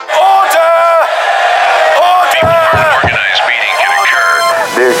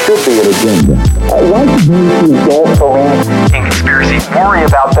should be an agenda. Why should those who don't believe in conspiracy worry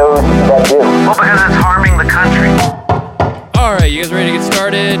about those that do? Well, because it's harming the country. All right, you guys ready to get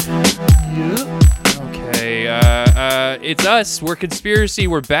started? Okay, it's us. We're Conspiracy.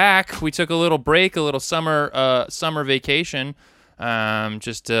 We're back. We took a little break, a little summer vacation,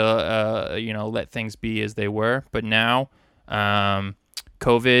 just to let things be as they were. But now,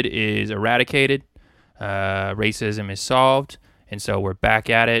 COVID is eradicated, racism is solved, and so we're back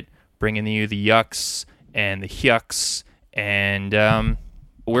at it, bringing you the yucks and the hyucks, and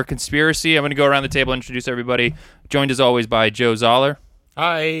we're Conspiracy. I'm going to go around the table and introduce everybody. Joined as always by Joe Zoller.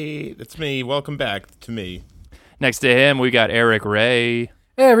 Hi, it's me. Welcome back to me. Next to him, we got Eric Ray.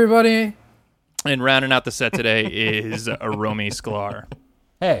 Hey, everybody. And rounding out the set today is Romy Sklar.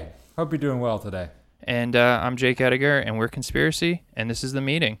 Hey, hope you're doing well today. And I'm Jake Ediger, and we're Conspiracy, and this is the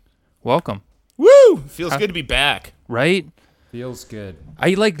meeting. Welcome. Woo! Feels good to be back. Right? Feels good.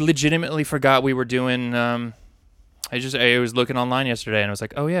 I legitimately forgot we were doing. I was looking online yesterday, and I was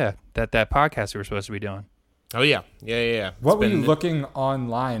like, oh yeah, that podcast we were supposed to be doing. Oh yeah. What were you looking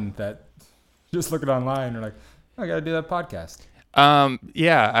online that? Just looking online, you're like, I gotta do that podcast.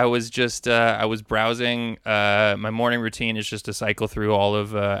 Yeah, I was just I was browsing. My morning routine is just to cycle through all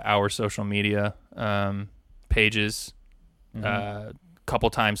of our social media pages couple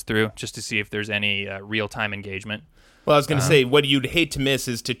times through, just to see if there's any real-time engagement. Well, I was going to say, what you'd hate to miss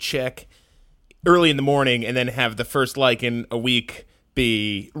is to check early in the morning and then have the first like in a week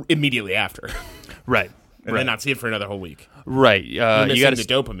be immediately after. Right. And then not see it for another whole week. Right. You got the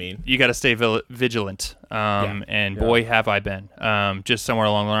dopamine. You got to stay vigilant. Boy, have I been. Just somewhere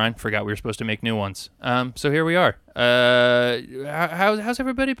along the line, forgot we were supposed to make new ones. So here we are. How's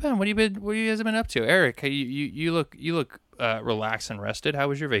everybody been? What you guys been up to? Eric, you look relaxed and rested. How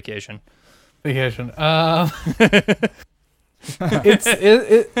was your vacation? Vacation.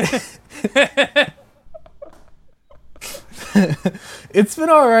 It's been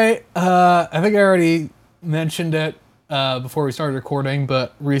all right. I think I already mentioned it before we started recording,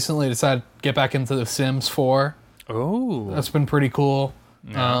 but recently decided to get back into The Sims 4. Oh. That's been pretty cool.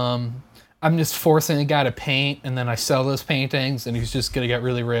 Yeah. I'm just forcing a guy to paint, and then I sell those paintings, and he's just going to get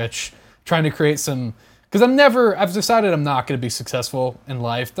really rich. Trying to create some... Because I've decided I'm not going to be successful in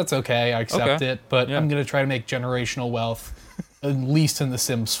life. That's okay. I accept it. But I'm going to try to make generational wealth, at least in The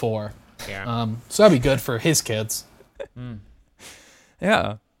Sims 4. Yeah. So that'd be good for his kids.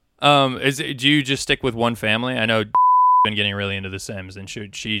 Yeah. Do you just stick with one family? I know been getting really into The Sims, and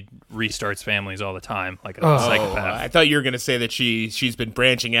she restarts families all the time, like a psychopath. I thought you were going to say that she's been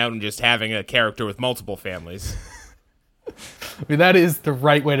branching out and just having a character with multiple families. I mean, that is the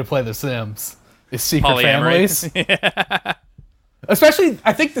right way to play The Sims, is secret Polyamory. families. Yeah. Especially,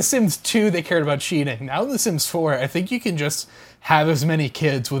 I think The Sims 2, they cared about cheating. Now in The Sims 4, I think you can just have as many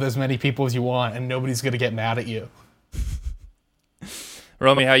kids with as many people as you want, and nobody's going to get mad at you.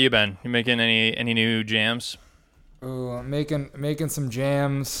 Romy, how you been? You making any new jams? Ooh, I'm making some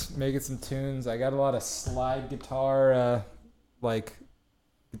jams, making some tunes. I got a lot of slide guitar,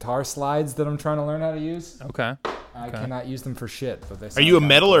 guitar slides that I'm trying to learn how to use. Okay. I cannot use them for shit, but they Are you a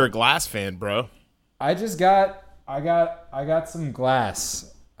metal or a glass fan, bro? I got some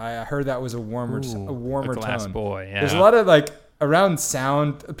glass. I heard that was a warmer a glass tone. Boy, yeah. There's a lot of around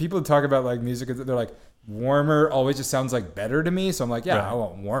sound. People talk about music. They're like, warmer always just sounds better to me. So I'm like, yeah, right. I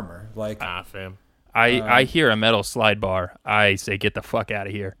want warmer. Fam. I hear a metal slide bar. I say, get the fuck out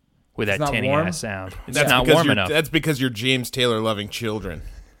of here with that tinny ass sound. It's not warm enough. That's because you're James Taylor loving children.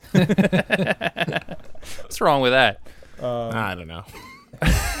 What's wrong with that? I don't know.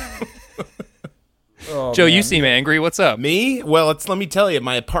 Joe, man. You seem angry. What's up? Me? Well, let me tell you,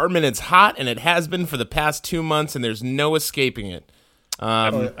 my apartment is hot, and it has been for the past 2 months, and there's no escaping it.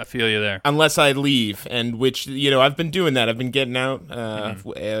 I feel you there. Unless I leave, and which, I've been doing that. I've been getting out,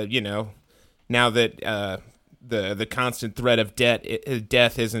 now that the constant threat of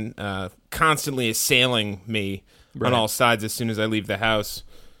death isn't constantly assailing me on all sides as soon as I leave the house.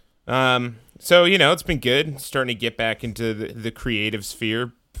 So, it's been good. Starting to get back into the creative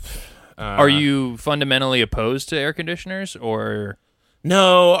sphere. Are you fundamentally opposed to air conditioners, or?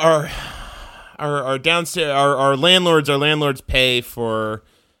 No, our downstairs, our landlords pay for.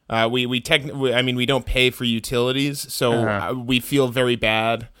 We don't pay for utilities, so we feel very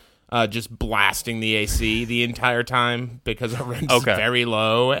bad just blasting the AC the entire time because our rent is very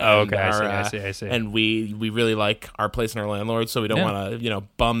low. And I see. And we really like our place and our landlords, so we don't want to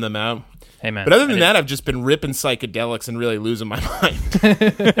bum them out. Hey, man. But other than that, I've just been ripping psychedelics and really losing my mind.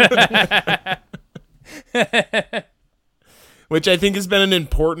 which I think has been an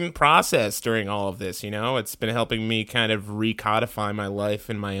important process during all of this. It's been helping me kind of recodify my life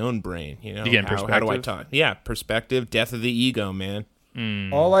in my own brain. You getting how do I perspective? talk? Yeah, perspective, death of the ego, man.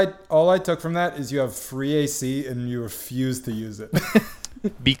 All I took from that is you have free AC and you refuse to use it.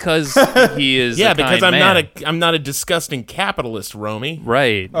 Because he is Yeah, a because kind man. I'm not a disgusting capitalist, Romy.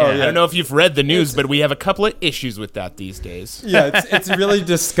 Right. Oh, I yeah. don't know if you've read the news, but we have a couple of issues with that these days. Yeah, it's a really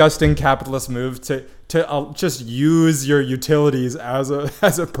disgusting capitalist move to just use your utilities as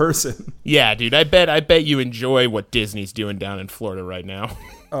a person. Yeah, dude, I bet you enjoy what Disney's doing down in Florida right now.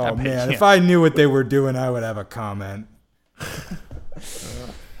 Oh man, if I knew what they were doing, I would have a comment. But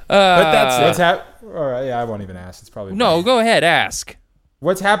that's What's All right, yeah, I won't even ask. It's probably No, go ahead, ask.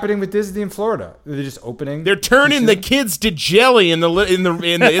 What's happening with Disney in Florida? Are they just opening? They're turning the kids to jelly in the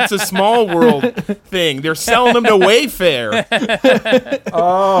It's a Small World thing. They're selling them to Wayfair.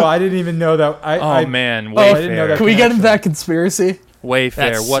 Oh, I didn't even know that. Man, I didn't know Wayfair. that. Can we get into that conspiracy? Wayfair,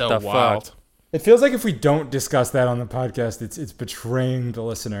 That's what so the wild. fuck? It feels like if we don't discuss that on the podcast, it's betraying the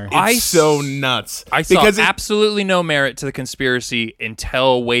listener. It's so nuts. I saw because absolutely no merit to the conspiracy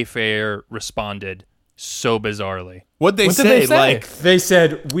until Wayfair responded so bizarrely. What What did say? they say? Like, They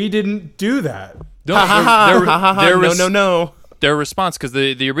said we didn't do that. No, ha ha ha, no. Their response, because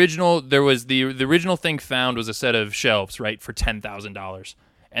the original the original thing found was a set of shelves, right, for $10,000,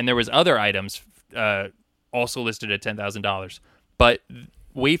 and there was other items also listed at $10,000, but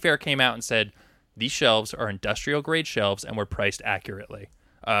Wayfair came out and said these shelves are industrial grade shelves and were priced accurately.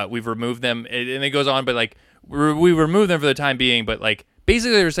 We've removed them, and it goes on, but like we removed them for the time being, but like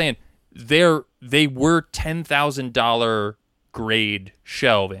basically they were saying they were $10,000 grade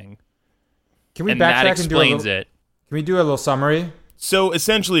shelving. Can we And backtrack that and do a explains little, it. Can we do a little summary? So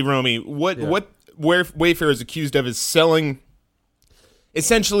essentially, Romy, what Wayfair is accused of is selling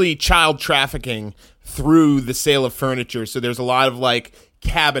essentially child trafficking through the sale of furniture. So there's a lot of like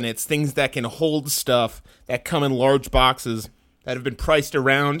cabinets, things that can hold stuff that come in large boxes that have been priced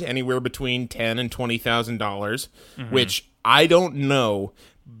around anywhere between $10,000 and $20,000, which I don't know,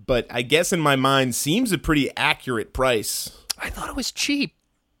 but I guess in my mind seems a pretty accurate price. I thought it was cheap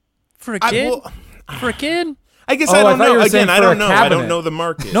for a kid. For a kid? I guess Oh, I I don't thought you know. were saying Again, I for a don't know. I cabinet. don't know the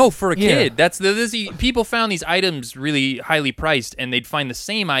market. No, for a Yeah. kid. That's people found these items really highly priced, and they'd find the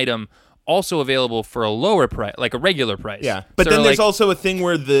same item also available for a lower price, like a regular price. Yeah, but So then there's like, also a thing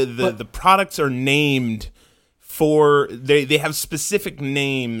where the products are named for they have specific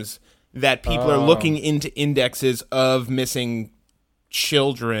names that people are looking into indexes of missing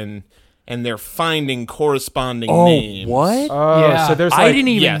children, and they're finding corresponding names. what? Oh, Yeah. so there's like I didn't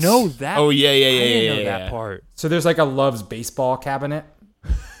even yes. know that. Oh, yeah, I didn't know yeah. that part. so there's like a Love's baseball cabinet.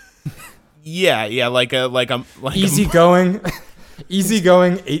 Yeah, like a Easygoing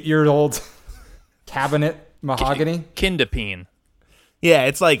 8-year-old cabinet mahogany. Kindapine. yeah,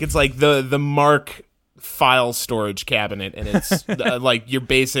 it's like the Mark file storage cabinet, and it's like your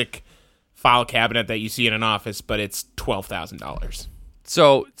basic file cabinet that you see in an office, but it's $12,000.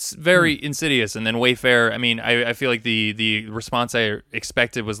 So it's very insidious. And then Wayfair, I mean, I feel like the response I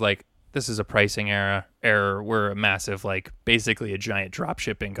expected was like, this is a pricing error. We're a massive, like, basically a giant drop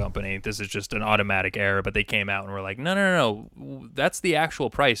shipping company. This is just an automatic error. But they came out and were like, no. That's the actual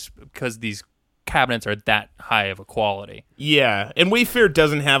price because these cabinets are that high of a quality. Yeah, and Wayfair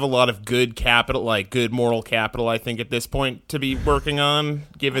doesn't have a lot of good capital, like good moral capital, I think, at this point to be working on,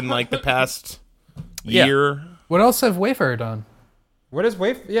 given like the past Yeah. year. What else have Wayfair done? What is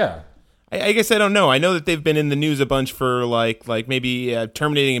Wayfair? Yeah. I guess I don't know. I know that they've been in the news a bunch for like maybe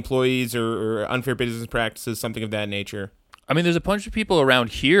terminating employees or unfair business practices, something of that nature. I mean, there's a bunch of people around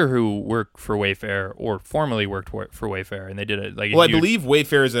here who work for Wayfair or formerly worked for Wayfair, and they did it like. Well, I believe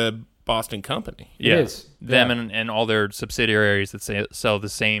Wayfair is a Boston company. Yeah, is. them Yeah. and all their subsidiaries that sell the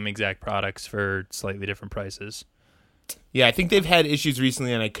same exact products for slightly different prices. Yeah, I think they've had issues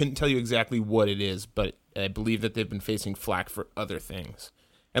recently, and I couldn't tell you exactly what it is, but I believe that they've been facing flack for other things.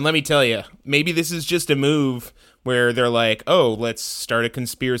 And let me tell you, maybe this is just a move where they're like, oh, let's start a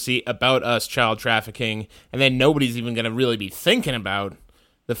conspiracy about us child trafficking, and then nobody's even going to really be thinking about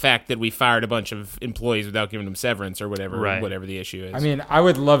the fact that we fired a bunch of employees without giving them severance or whatever, Right. whatever the issue is. I mean, I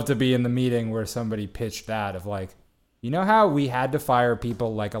would love to be in the meeting where somebody pitched that of like, you know how we had to fire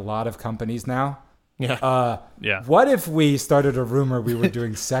people like a lot of companies now? yeah. Yeah. What if we started a rumor we were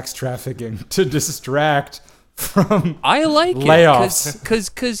doing sex trafficking to distract from I like layoffs? it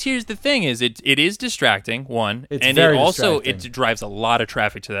because here's the thing: is it is distracting, one, It's and very it also distracting. it drives a lot of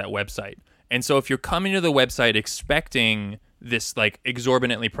traffic to that website. And so if you're coming to the website expecting this like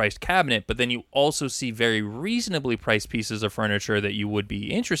exorbitantly priced cabinet, but then you also see very reasonably priced pieces of furniture that you would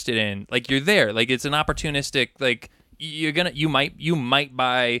be interested in, like you're there, like it's an opportunistic, like you might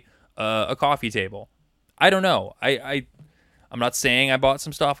buy a coffee table. I don't know. I'm not saying I bought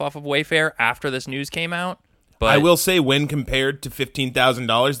some stuff off of Wayfair after this news came out, but I will say, when compared to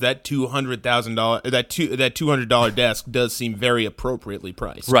 $15,000, that $200 desk does seem very appropriately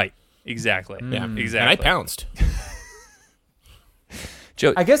priced. right, exactly, Yeah, exactly. And I pounced.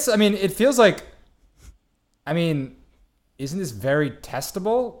 Joe, I guess, I mean, it feels like, I mean, isn't this very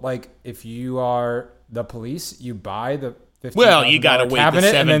testable? Like, if you are the police, you buy the $15,000 Well, you gotta wait the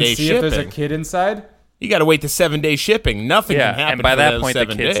cabinet and then 7-day see if there's a shipping. kid inside. You got to wait the 7-day shipping. Nothing yeah, can happen and by for that those point, the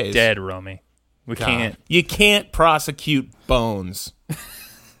 7 kid's days. dead, Romy. We can't. You can't prosecute bones.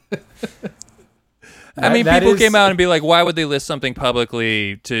 I mean, That people is- came out and be like, why would they list something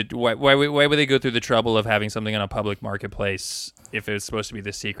publicly? Why would they go through the trouble of having something on a public marketplace if it's supposed to be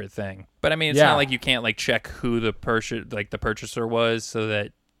the secret thing? But I mean, it's Yeah. not like you can't like check who the purchaser was so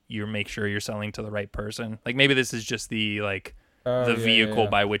that you make sure you're selling to the right person. Like maybe this is just the like Oh, the yeah, vehicle yeah.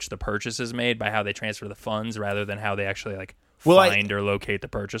 by which the purchase is made, by how they transfer the funds rather than how they actually like Well, find or locate the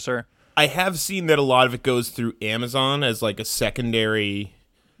purchaser. I have seen that a lot of it goes through Amazon as like a secondary.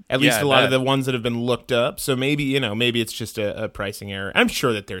 At Yeah, least a lot of that- the ones that have been looked up. So maybe it's just a pricing error. I'm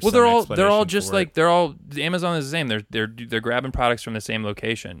sure that there's Well, some they're all explanation just for like it. they're all Amazon is the same. They're grabbing products from the same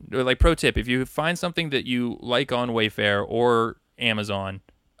location. Like pro tip: if you find something that you like on Wayfair or Amazon,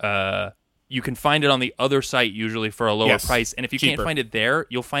 you can find it on the other site usually for a lower Yes, price. And if you cheaper. can't find it there,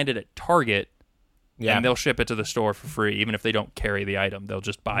 you'll find it at Target, Yeah. and they'll ship it to the store for free. Even if they don't carry the item, they'll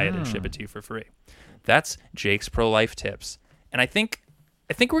just buy it and ship it to you for free. That's Jake's pro life tips, and I think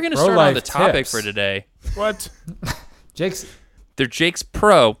we're gonna start on Pro-life the topic tips. for today. What? Jake's They're Jake's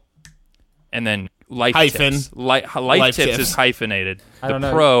pro, and then life Hyphen. tips. Life Life tips tips. is hyphenated. I The don't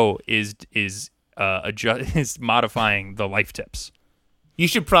know. pro is modifying the life tips. You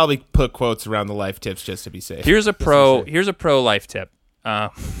should probably put quotes around the life tips just to be safe. Here's a pro. Here's a pro life tip.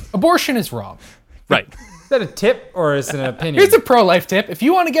 Abortion is wrong. Right. Is that a tip or is it an opinion? Here's a pro life tip. If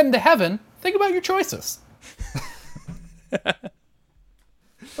you want to get into heaven, think about your choices.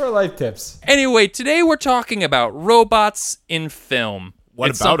 Pro life tips. Anyway, today we're talking about robots in film. What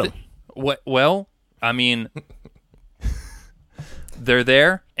It's about something- What? Well, I mean, they're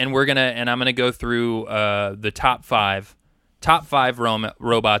there, and I'm gonna go through the top five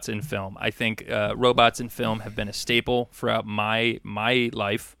robots in film. I think robots in film have been a staple throughout my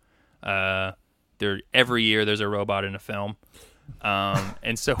life. Every year there's a robot in a film,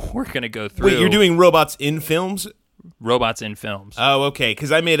 and so we're gonna go through. Wait, you're doing robots in films? robots in films. Oh, okay.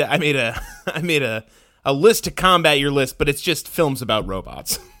 Because I made a list to combat your list, but it's just films about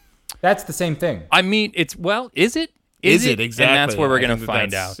robots. That's the same thing. I mean, is it? Is it exactly? And that's where we're I gonna think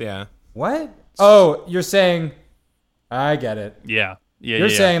find that's- out. Yeah. What? Oh, you're saying I get it. Yeah. You're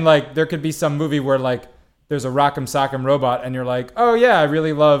saying like there could be some movie where like there's a Rock'em Sock'em robot and you're like, "Oh yeah, I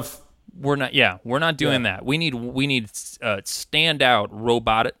really love We're not doing that. We need standout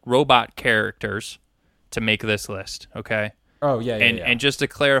robot characters to make this list, okay? Oh yeah, yeah, And yeah. and just to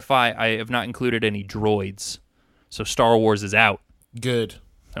clarify, I have not included any droids. So Star Wars is out. Good.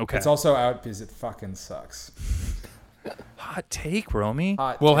 Okay. It's also out because it fucking sucks. hot take, Romy.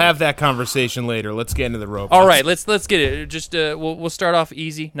 We'll have that conversation later. Let's get into the robots. All right, let's get it. Just we'll start off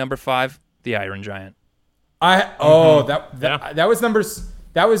easy. Number 5, the Iron Giant.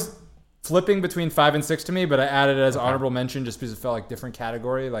 That was flipping between 5 and 6 to me, but I added it as honorable mention just because it felt like different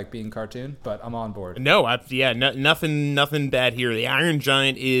category, like being cartoon. But I'm on board. No, nothing bad here. The Iron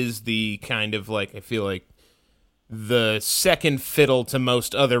Giant is the kind of like, I feel like, the second fiddle to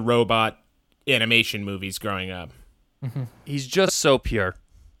most other robot animation movies growing up. He's just so pure.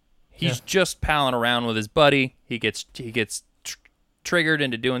 He's just palling around with his buddy. He gets triggered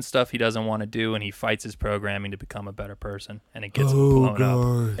into doing stuff he doesn't want to do, and he fights his programming to become a better person, and it gets blown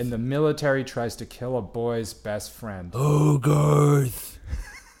up. And the military tries to kill a boy's best friend. Oh, Garth.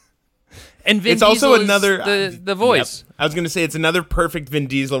 And Vin It's also Diesel is another the voice. Yep. I was going to say it's another perfect Vin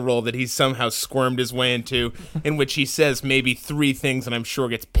Diesel role that he's somehow squirmed his way into, in which he says maybe 3 things and I'm sure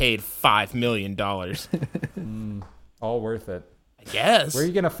gets paid $5 million. All worth it. I guess. Where are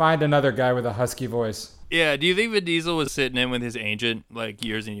you gonna find another guy with a husky voice? Yeah, do you think Vin Diesel was sitting in with his agent like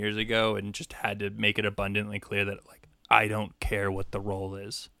years and years ago and just had to make it abundantly clear that like I don't care what the role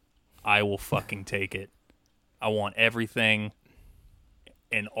is. I will fucking take it. I want everything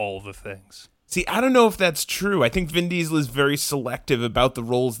and all the things. See, I don't know if that's true. I think Vin Diesel is very selective about the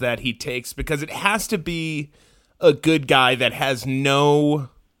roles that he takes because it has to be a good guy that has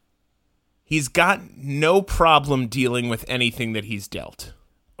he's got no problem dealing with anything that he's dealt.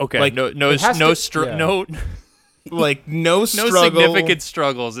 Okay, Like, no Like no No struggle. significant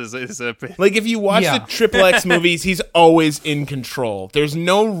struggles is a Like if you watch Yeah. the Triple X movies, he's always in control. There's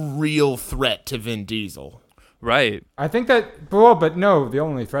no real threat to Vin Diesel. right. I think that, but no, the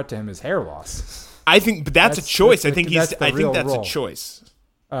only threat to him is hair loss. I think, but that's a choice. I think that's the real that's role. a choice.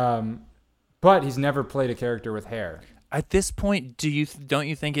 But he's never played a character with hair. At this point, don't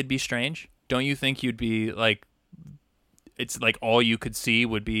you think it'd be strange? Don't you think you'd be like, it's like all you could see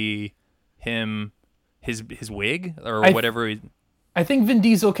would be him, his wig or whatever. I think Vin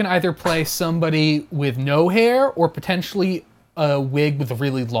Diesel can either play somebody with no hair or potentially a wig with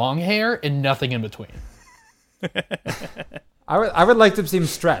really long hair and nothing in between. I would like to see him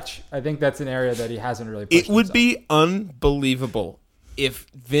stretch. I think that's an area that he hasn't really pushed It would himself. be unbelievable if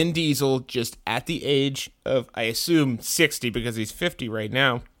Vin Diesel, just at the age of, I assume, 60, because he's 50 right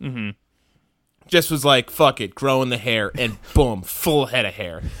now, just was like, fuck it, growing the hair, and boom, full head of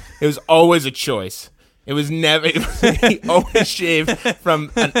hair. It was always a choice. It was never, he always shaved from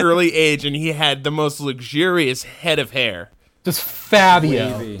an early age, and he had the most luxurious head of hair. Just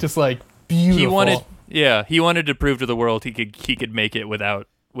Fabio. Wavy. Just like beautiful. He wanted to prove to the world he could make it without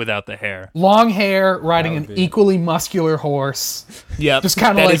the hair. Long hair, riding That an would be- equally muscular horse. Yep. Just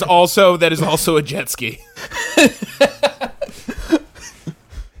kinda That like- is also a jet ski.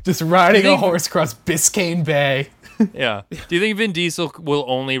 Just riding a think- horse across Biscayne Bay. Yeah. Do you think Vin Diesel will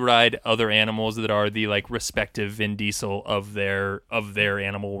only ride other animals that are the like respective Vin Diesel of their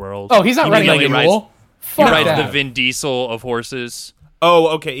animal world? Oh, he's not You riding mean a like he mule. He Fuck rides that. the Vin Diesel of horses. Oh,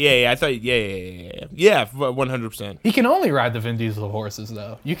 okay. Yeah. I thought, yeah, 100%. He can only ride the Vin Diesel of horses,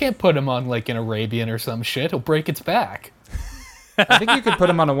 though. You can't put him on like an Arabian or some shit. He'll break its back. I think you could put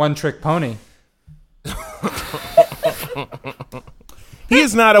him on a one-trick pony. He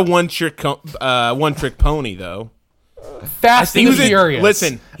is not a one-trick pony, though. Fast He and was in, Furious.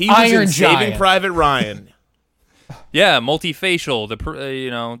 listen, he was Iron in Saving Giant. Private Ryan. Yeah, multifacial.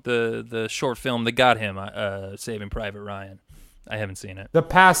 The short film that got him Saving Private Ryan. I haven't seen it. The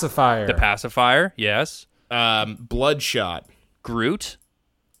pacifier. The Pacifier. Yes. Bloodshot. Groot.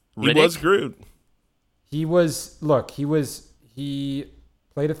 He Riddick. was Groot. He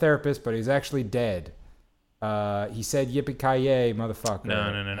played a therapist, but he's actually dead. He said yippee-ki-yay, motherfucker.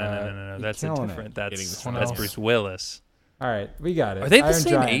 No. He's That's a killing different. it. That's else. Bruce Willis. All right, we got it. Are they the Iron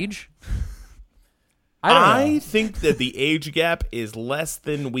same Giant. age? I don't I know. think that the age gap is less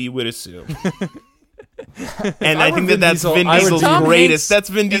than we would assume. And I were think Vin that's Diesel, Vin I would Diesel's do- Tom greatest. Hanks That's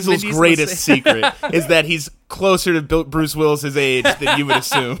Vin and Vin Diesel's Diesel greatest say- secret is that he's closer to Bruce Willis's age than you would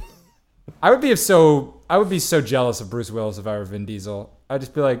assume. I would be so jealous of Bruce Willis if I were Vin Diesel. I'd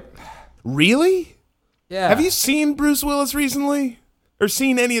just be like, Really? yeah. Have you seen Bruce Willis recently, or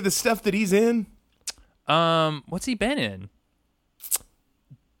seen any of the stuff that he's in? What's he been in?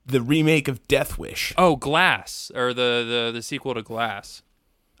 The remake of Death Wish. Oh, Glass, or the sequel to Glass.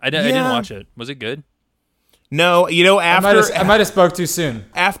 I didn't Yeah. watch it. Was it good? No, I might have spoke too soon.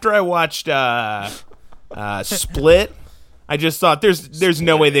 after I watched Split, I just thought there's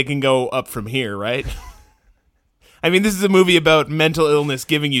no way they can go up from here, right? I mean, this is a movie about mental illness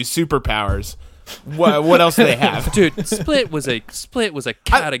giving you superpowers. What else do they have? Dude, Split was a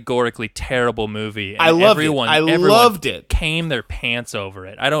categorically terrible movie. And I loved it. everyone, I everyone loved it. Came their pants over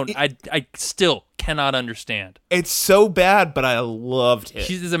it. I still cannot understand. It's so bad, but I loved it.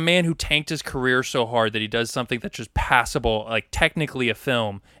 He's a man who tanked his career so hard that he does something that's just passable, like technically a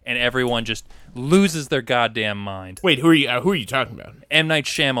film, and everyone just loses their goddamn mind. Wait, who are you talking about? M. Night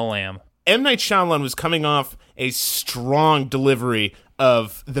Shyamalan. M. Night Shyamalan was coming off a strong delivery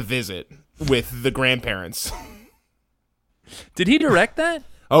of The Visit with the grandparents. Did he direct that?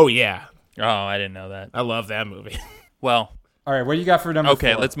 Oh yeah, Oh, I didn't know that. I love that movie. Well, All right, what do you got for number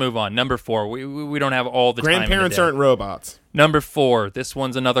okay, 4? let's move on. Number 4. We don't have all the time in the Grandparents day. aren't robots. Number 4. This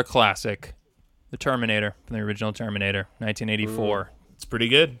one's another classic. The Terminator, from the original Terminator, 1984. It's pretty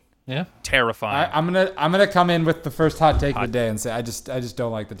good. Yeah. Terrifying. I'm gonna come in with the first hot take of the day and say I just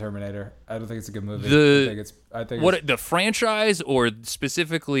don't like the Terminator. I don't think it's a good movie. I think it's The franchise, or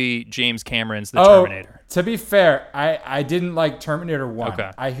specifically James Cameron's The Oh, Terminator? to be fair, I didn't like Terminator 1.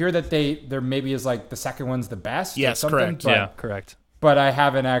 Okay. I hear that there maybe is like the second one's the best. or Yes, something, correct. But, Yeah, correct. But I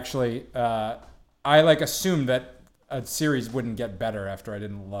haven't actually. I like assumed that a series wouldn't get better after I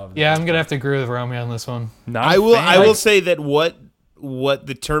didn't love. Yeah, I'm gonna have to agree with Romy on this one. Not I a will. fan. I will say that what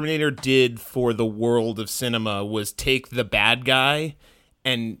the Terminator did for the world of cinema was take the bad guy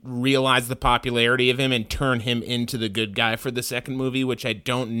and realize the popularity of him and turn him into the good guy for the second movie, which I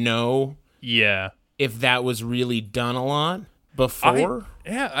don't know Yeah. if that was really done a lot before.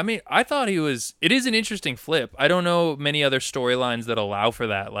 I thought he was. It is an interesting flip. I don't know many other storylines that allow for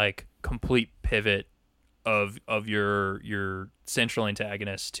that, like complete pivot of your central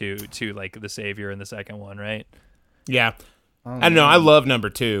antagonist to like the savior in the second one, right? Yeah. I don't know. I love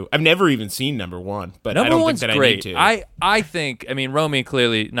number 2. I've never even seen number 1, but I Number don't think one's that great. I need to. I think, I mean, Romy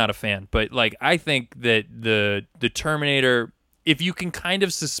clearly not a fan, but like I think that the Terminator, if you can kind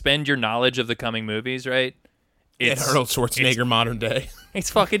of suspend your knowledge of the coming movies, right? It's Arnold Schwarzenegger modern day. It's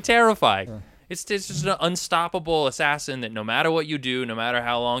fucking terrifying. It's just an unstoppable assassin that no matter what you do, no matter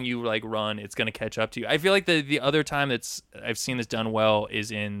how long you like run, it's gonna catch up to you. I feel like the other time I've seen this done well is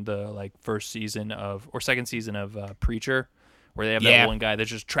in the like second season of Preacher, where they have that one guy that's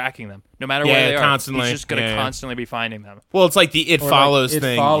just tracking them. No matter where they constantly. are, he's just going to constantly be finding them. Well, it's like the It Follows It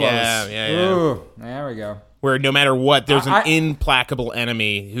thing. Follows. Yeah. Ooh, there we go. Where no matter what, there's an implacable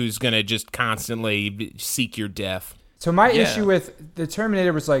enemy who's going to just constantly seek your death. So my issue with the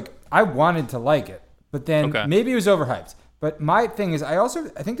Terminator was like, I wanted to like it, but then maybe it was overhyped. But my thing is, I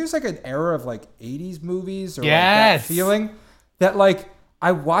think there's like an era of like 80s movies or like that feeling that like,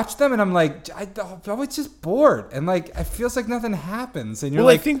 I watch them and I'm like, I'm always just bored. And like, it feels like nothing happens. And you're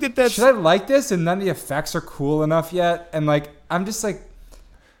like, I think that's... should I like this? And none of the effects are cool enough yet. And like, I'm just like,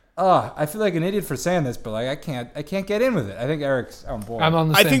 I feel like an idiot for saying this, but like, I can't get in with it. I think Eric's on board. I'm on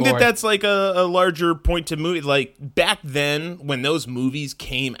the same I think board. that's like a larger point to movie. Like back then when those movies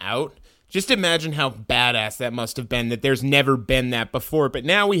came out, just imagine how badass that must have been, that there's never been that before. But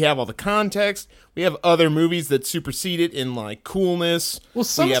now we have all the context. We have other movies that supersede it in, like, coolness. Well,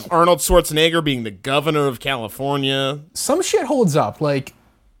 we have Arnold Schwarzenegger being the governor of California. Some shit holds up. Like,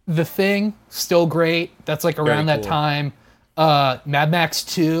 The Thing, still great. That's, like, around that time. Mad Max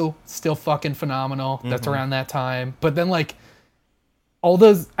 2, still fucking phenomenal. That's around that time. But then, like, all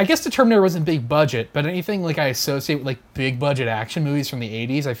those... I guess the Terminator wasn't big budget, but anything, like, I associate with, like, big budget action movies from the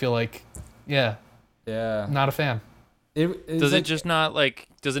 80s, I feel like... Yeah. Not a fan. Does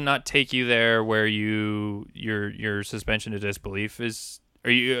it not take you there where your suspension of disbelief is?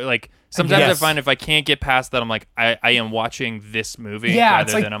 Are you like sometimes I find if I can't get past that, I'm like I am watching this movie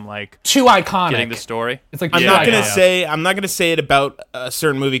rather than I'm like too iconic getting the story. It's like I'm not gonna say it about a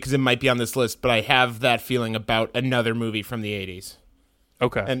certain movie because it might be on this list, but I have that feeling about another movie from the 80s.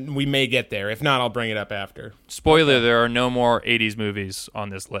 Okay. And we may get there. If not, I'll bring it up after. Spoiler, there are no more 80s movies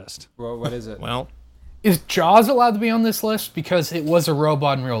on this list. Well, what is it? Well, is Jaws allowed to be on this list because it was a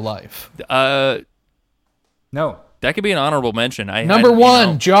robot in real life? No. That could be an honorable mention. Number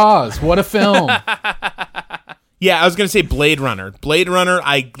one, Jaws. What a film. Yeah, I was going to say Blade Runner. Blade Runner,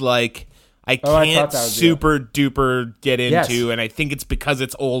 I can't super duper get into, and I think it's because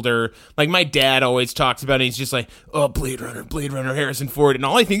it's older. Like, my dad always talks about it. He's just like, oh, Blade Runner, Harrison Ford. And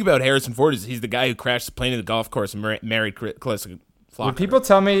all I think about Harrison Ford is he's the guy who crashed the plane in the golf course and married Calista Flockhart. When people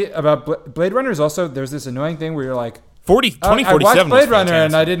tell me about Blade Runner, is also, there's this annoying thing where you're like, 2047 I watched Blade Runner fantastic.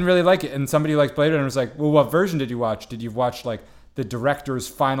 and I didn't really like it. And somebody likes Blade Runner and was like, well, what version did you watch? Did you watch, like, the director's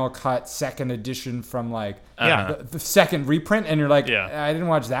final cut, second edition from, like, the second reprint? And you're like, I didn't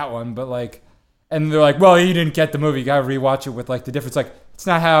watch that one, but, like... And they're like, well, you didn't get the movie. You got to rewatch it with, like, the difference. Like, it's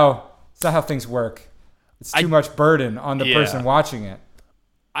not how things work. It's too much burden on the person watching it.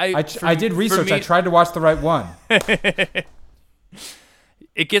 I did research. I tried to watch the right one.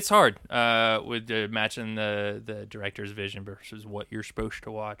 It gets hard with matching the director's vision versus what you're supposed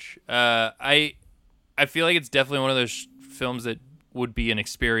to watch. I feel like it's definitely one of those films that would be an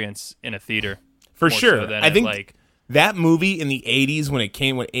experience in a theater. For sure. So I think that movie in the 80s when it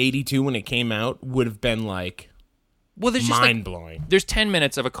came, 82 when it came out, would have been like mind-blowing. There's 10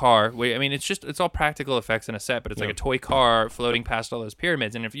 minutes of a car. I mean, it's all practical effects in a set, but it's like a toy car floating past all those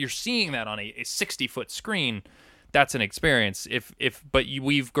pyramids. And if you're seeing that on a 60-foot screen, that's an experience.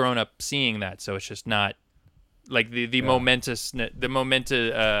 We've grown up seeing that, so it's just not like the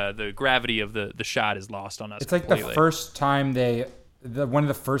gravity of the shot is lost on us. It's completely. like the first time one of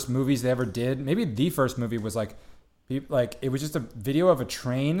the first movies they ever did. Maybe the first movie was like it was just a video of a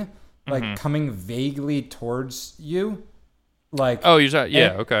train like coming vaguely towards you, like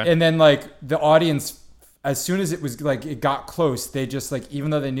okay. And then like the audience, as soon as it was like it got close, they just like,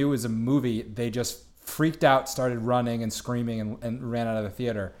 even though they knew it was a movie, they just freaked out, started running and screaming and ran out of the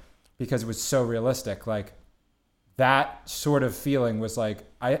theater because it was so realistic. Like that sort of feeling was like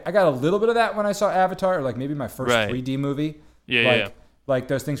I got a little bit of that when I saw Avatar, or like maybe my first 3D movie. Like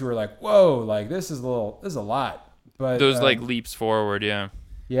those things were like, whoa, like this is a lot. But those like leaps forward,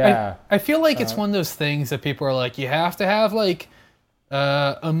 I feel like it's one of those things that people are like, you have to have like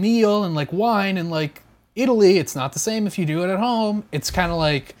a meal and like wine, and like Italy, it's not the same if you do it at home. It's kind of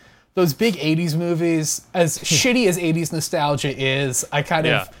like those big 80s movies, as shitty as 80s nostalgia is, I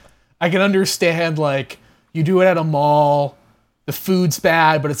can understand like you do it at a mall, the food's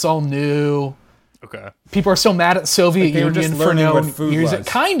bad, but it's all new. Okay. People are so mad at the Soviet Like they were just Union for learning no what food years. was.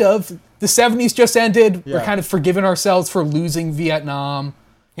 Kind of. The 70s just ended. We're Yeah. kind of forgiving ourselves for losing Vietnam.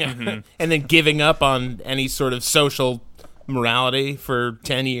 Yeah. And then giving up on any sort of social morality for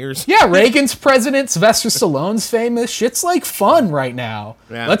 10 years. Yeah, Reagan's president. Sylvester Stallone's famous. Shit's like fun right now.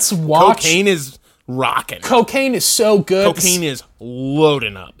 Yeah. Let's watch. Cocaine is rocking. Cocaine is so good. Cocaine is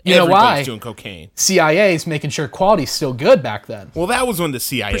loading up. You know Everybody's why? doing cocaine. CIA is making sure quality's still good back then. Well, that was when the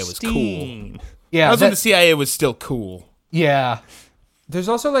CIA was cool. Pristine. Yeah, That was when the CIA was still cool. yeah. There's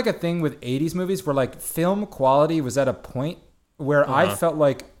also like a thing with 80s movies where like film quality was at a point where I felt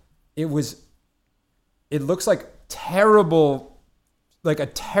like it looks like terrible, like a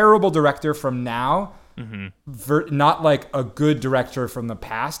terrible director from now, not like a good director from the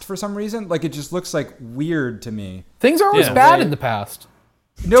past for some reason. Like it just looks like weird to me. Things are always Yeah. bad Right. in the past.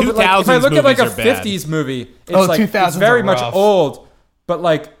 No, but like if I 2000s look at like a movies are bad. 50s movie, it's Oh, like 2000s it's very are much rough. old, but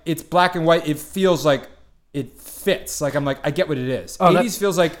like it's black and white. It feels like it fits. Like I'm like I get what it is. Oh, 80s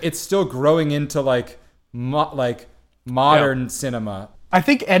feels like it's still growing into like modern cinema. I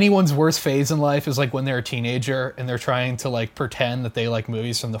think anyone's worst phase in life is like when they're a teenager and they're trying to like pretend that they like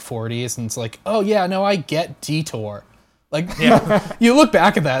movies from the 40s and it's like, oh yeah, no, I get Detour. Like, you look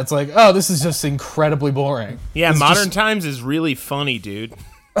back at that, it's like, oh, this is just incredibly boring. Yeah, It's Modern just- Times is really funny, dude.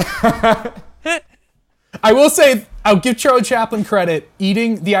 I will say, I'll give Charlie Chaplin credit.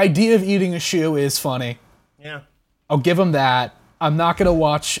 The idea of eating a shoe is funny. Yeah. I'll give him that. I'm not going to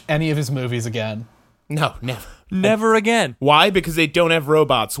watch any of his movies again. No, never. Never again. Why? Because they don't have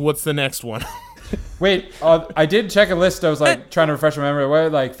robots. What's the next one? Wait, I did check a list. I was like trying to refresh my memory.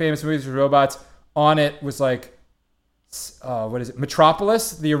 What like famous movies with robots? On it was like, what is it?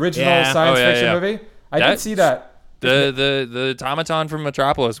 Metropolis, the original Yeah. science Oh, yeah, fiction yeah. movie. I did That's- see that. The automaton from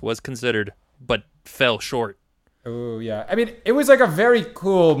Metropolis was considered, but fell short. Oh yeah. I mean, it was like a very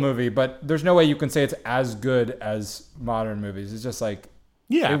cool movie, but there's no way you can say it's as good as modern movies. It's just like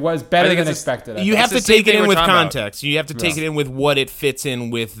Yeah. it was better think than it's just- expected. I You thought. have to the same take it thing in we're with talking about. context. You have to take Yeah. it in with what it fits in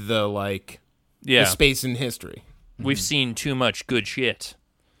with the Yeah, the space in history. we've seen too much good shit.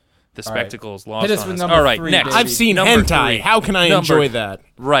 The All right. spectacle's lost Hit us on with us. number All right, 3, next. Davey. I've seen Number hentai. 3. How can I Number- enjoy that?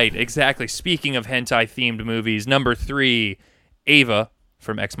 Right, exactly. Speaking of hentai-themed movies, number 3, Ava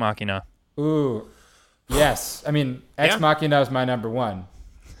from Ex Machina. Ooh. Yes. I mean, Ex Yeah. Machina is my number one.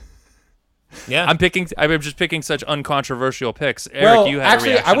 Yeah. I'm just picking such uncontroversial picks. Eric, Well, you had a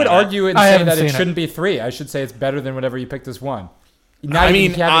actually, I reaction would to that. argue and I say haven't that it seen it. shouldn't be 3. I should say it's better than whatever you picked as 1. Not I even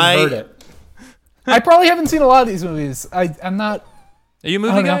mean, if you haven't heard it. I probably haven't seen a lot of these movies. I'm not. Are you a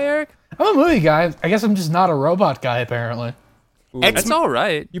movie I don't guy, know. Eric? I'm a movie guy. I guess I'm just not a robot guy, apparently. Ex- That's all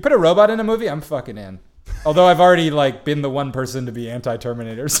right. You put a robot in a movie, I'm fucking in. Although I've already like been the one person to be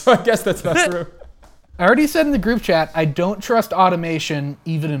anti-Terminator, so I guess that's not true. I already said in the group chat, I don't trust automation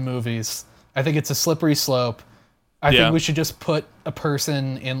even in movies. I think it's a slippery slope. I Yeah. think we should just put a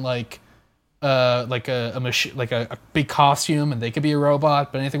person in like a machine, like a big costume, and they could be a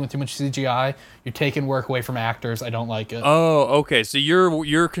robot. But anything with too much CGI, you're taking work away from actors. I don't like it. Oh, okay. So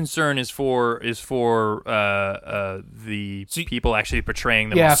your concern is for the people actually portraying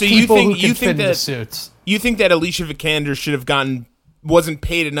them. yeah, So you people think- who can you fit think into that- suits. You think that Alicia Vikander should have wasn't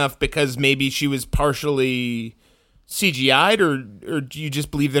paid enough because maybe she was partially CGI'd, or do you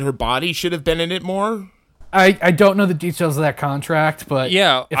just believe that her body should have been in it more? I don't know the details of that contract, but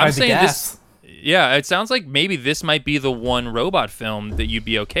Yeah, if I I'm had to saying guess, this. Yeah, it sounds like maybe this might be the one robot film that you'd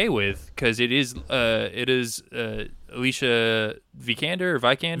be okay with because it is Alicia Vikander or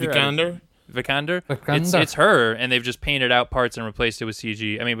Vikander. Vikander? Vikander. It's her, and they've just painted out parts and replaced it with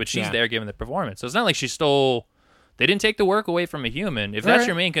CG. I mean, but she's Yeah. there giving the performance, so it's not like she stole. They didn't take the work away from a human. If that's Right.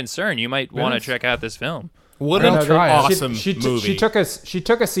 your main concern, you might want to check out this film. What I'll an try it. awesome She movie. took a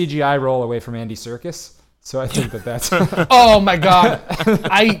CGI role away from Andy Serkis, so I think that's. oh my god,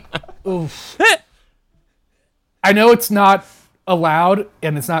 oof. I know it's not allowed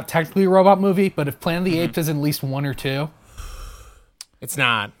and it's not technically a robot movie, but if Planet of the Apes is at least 1 or 2, It's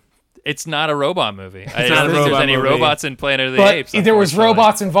not. It's not a robot movie. I not don't a think there's robot any movie. robots in Planet of the but Apes. there was unfortunately.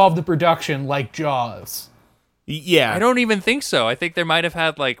 robots involved in production, like Jaws. Yeah. I don't even think so. I think there might have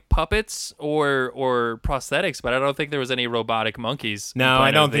had like puppets or prosthetics, but I don't think there was any robotic monkeys. in No, I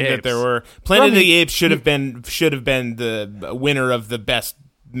Planet don't of the think that Apes. there were. Planet of the Apes should have been the winner of the best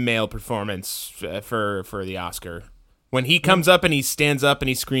male performance for the Oscar. When he comes up and he stands up and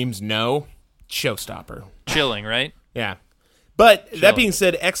he screams no, showstopper. Chilling, right? Yeah. But that being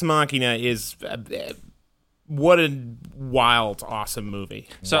said, Ex Machina is what a wild, awesome movie.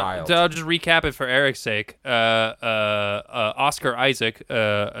 So I'll just recap it for Eric's sake. Oscar Isaac,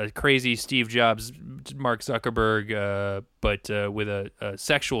 a crazy Steve Jobs, Mark Zuckerberg, but with a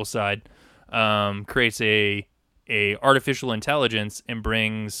sexual side, creates a artificial intelligence and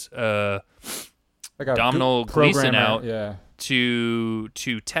brings Like a Domhnall Gleeson out Yeah. to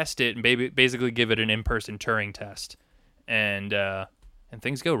test it and basically give it an in-person Turing test, and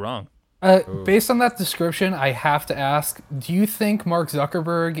things go wrong. Based on that description, I have to ask, do you think Mark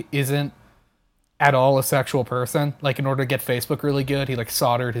Zuckerberg isn't at all a sexual person? Like, in order to get Facebook really good, he like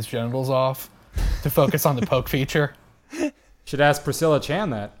soldered his genitals off to focus on the poke feature. Should ask Priscilla Chan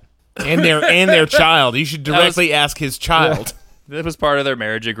that. And their child. You should directly ask his child. That was part of their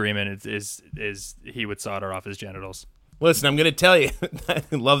marriage agreement. Is he would solder off his genitals. Listen, I'm going to tell you, I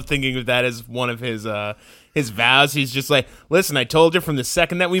love thinking of that as one of his vows. He's just like, listen, I told you from the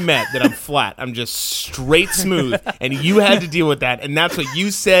second that we met that I'm flat. I'm just straight smooth, and you had to deal with that, and that's what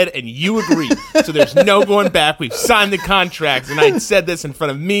you said, and you agreed. So there's no going back. We've signed the contracts, and I said this in front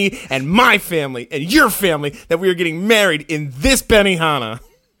of me and my family and your family that we were getting married in this Benihana.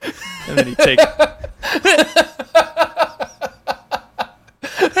 And then he takes.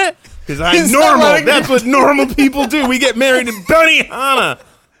 Because I'm normal. That's what normal people do. We get married in Benihana.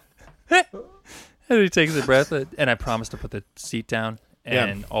 And he takes a breath, and I promise to put the seat down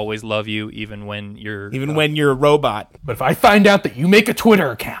and always love you, even when you're when you're a robot. But if I find out that you make a Twitter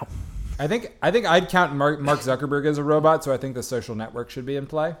account, I think I'd count Mark Zuckerberg as a robot, so I think the social network should be in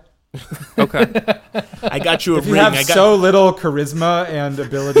play. Okay. I got you a If ring. you have so little charisma and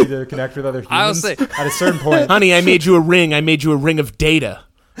ability to connect with other I'll humans, say- at a certain point, Honey, I made you a ring. I made you a ring of data.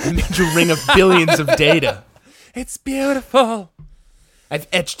 I made you a ring of billions of data. It's beautiful. I've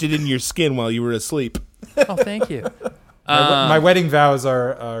etched it in your skin while you were asleep. Oh, thank you. my wedding vows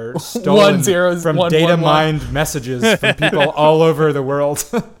are stolen 10 from 111. data mined messages from people all over the world.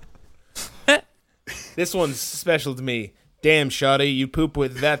 This one's special to me. Damn, shawty, you poop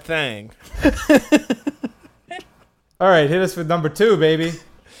with that thing. All right, hit us with number 2, baby.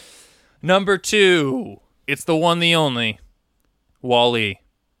 Number 2. It's the one, the only. Wall-E.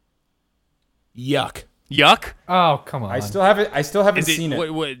 Yuck. Yuck? oh come on! I still haven't seen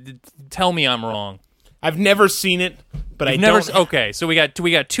it. Tell me I'm wrong. I've never seen it, but I Never. don't. Okay, so we got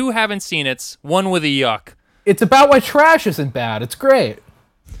 2 haven't seen it. One with a yuck. It's about why trash isn't bad. It's great,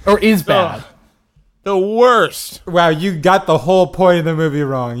 or is bad. The worst. Wow, you got the whole point of the movie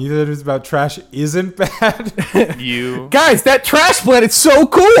wrong. You said it was about trash isn't bad. You Guys, that trash planet's so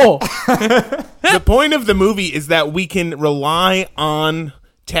cool. The point of the movie is that we can rely on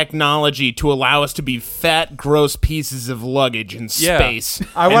technology to allow us to be fat, gross pieces of luggage in space.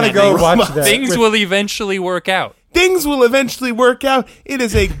 I want to And go that watch robots- that. things will eventually work out. Things will eventually work out. It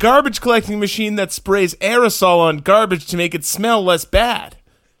is a garbage collecting machine that sprays aerosol on garbage to make it smell less bad.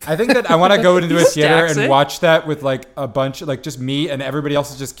 I think that I want to go into a theater Stacks and it. watch that with like a bunch, like just me and everybody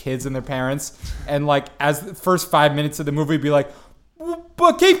else is just kids and their parents. And like as the first 5 minutes of the movie, be like,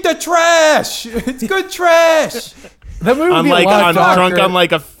 but keep the trash. It's good trash. That movie would I'm be like a lot I'm darker. drunk on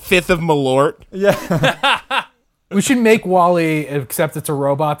like a fifth of Malort. Yeah. We should make Wall-E, except it's a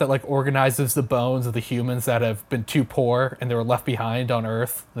robot that like organizes the bones of the humans that have been too poor and they were left behind on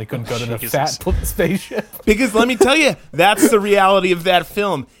Earth. They couldn't go to the Jesus. fat spaceship. Because let me tell you, that's the reality of that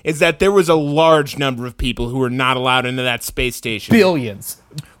film, is that there was a large number of people who were not allowed into that space station. Billions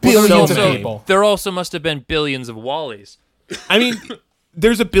so of many. people. There also must have been billions of Wallies. I mean,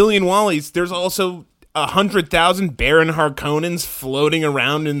 there's a billion Wallies. There's also 100,000 Baron Harkonnens floating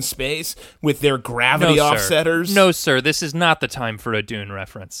around in space with their gravity offsetters. No, sir. This is not the time for a Dune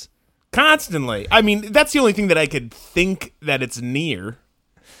reference. Constantly. I mean, that's the only thing that I could think that it's near.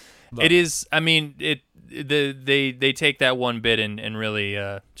 It is. I mean, they take that one bit and really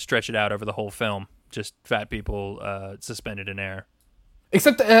stretch it out over the whole film. Just fat people suspended in air.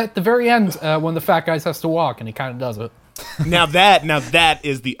 Except at the very end, when the fat guy has to walk, and he kind of does it. Now that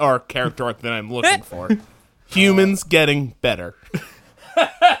is the character arc that I'm looking for. Humans getting better.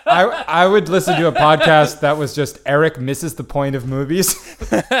 I would listen to a podcast that was just Eric misses the point of movies.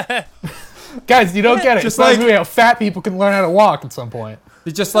 Guys, you don't get it. Just It's like like- how fat people can learn how to walk at some point.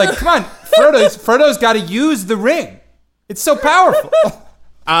 It's just like, come on, Frodo's got to use the ring. It's so powerful.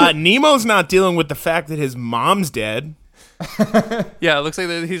 Nemo's not dealing with the fact that his mom's dead. Yeah, it looks like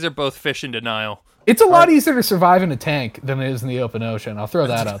these are both fish in denial. It's a lot easier to survive in a tank than it is in the open ocean. I'll throw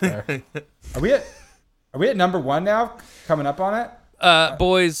that out there. Are we at number 1 now? Coming up on it?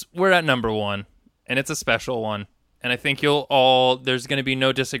 Boys, we're at number 1, and it's a special one. And I think there's going to be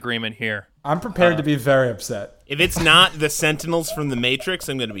no disagreement here. I'm prepared to be very upset. If it's not the Sentinels from the Matrix,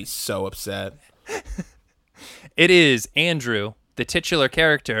 I'm going to be so upset. It is Andrew, the titular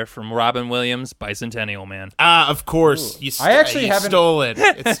character from Robin Williams' Bicentennial Man. Of course. You haven't- stole it.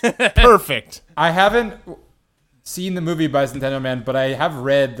 It's perfect. I haven't seen the movie Bicentennial Man, but I have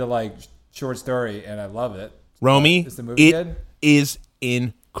read the like short story, and I love it. Romy, Is the movie it good? is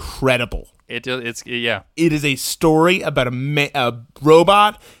incredible. It's It is a story about a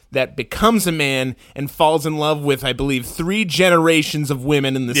robot that becomes a man and falls in love with, I believe, 3 generations of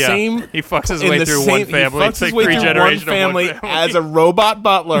women in the same. He fucks his in way the through same- one family. He fucks It's his like way 3 through generations one of one family family. as a robot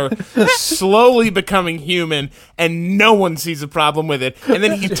butler, slowly becoming human, and no one sees a problem with it. And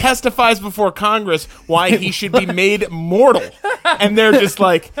then he testifies before Congress why he should be made mortal. And they're just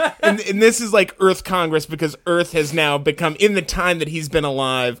like, and this is like Earth Congress, because Earth has now become, in the time that he's been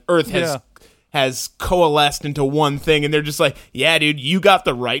alive, Earth has coalesced into one thing, and they're just like, yeah, dude, you got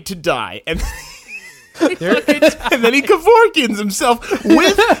the right to die. And and then he Kevorkians himself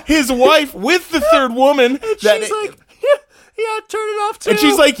with his wife, with the third woman. She's like, yeah, turn it off too. And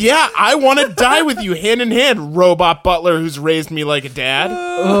she's like, yeah, I want to die with you hand in hand, robot butler who's raised me like a dad.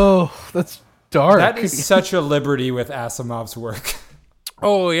 Oh, that's dark. That is such a liberty with Asimov's work.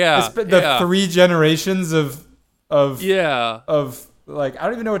 oh yeah, The 3 generations of like, I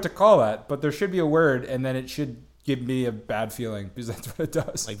don't even know what to call that, but there should be a word, and then it should give me a bad feeling, because that's what it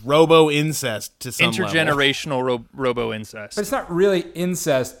does. Like robo-incest to some level. intergenerational robo incest. But it's not really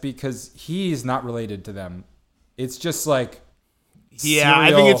incest, because he's not related to them. It's just like, Yeah,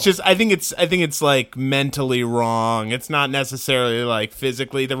 I think it's like mentally wrong. It's not necessarily like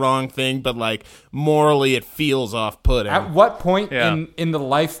physically the wrong thing, but like morally it feels off-putting. At what point Yeah. in the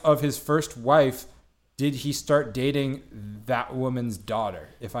life of his first wife did he start dating that woman's daughter?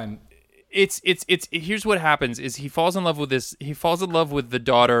 It's here's what happens is he falls in love with the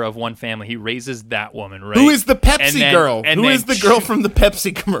daughter of one family. He raises that woman, right? Who is the Pepsi girl? And Who then is the girl from the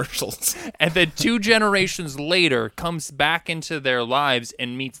Pepsi commercials? And then 2 generations later comes back into their lives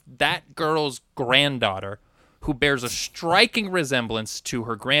and meets that girl's granddaughter, who bears a striking resemblance to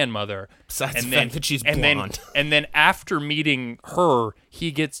her grandmother. Besides the fact that she's and blonde. Then after meeting her,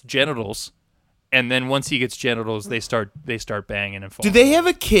 he gets genitals. And then once he gets genitals, they start banging and falling. Do they have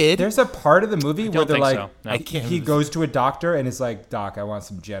a kid? There's a part of the movie where they're think like, so. No. I can't he goes to a doctor and is like, Doc, I want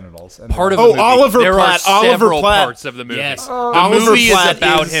some genitals. And Part of Oh, the movie. Oliver there Platt, are Oliver several Platt. parts of the movie. Yes. The Oliver movie Platt is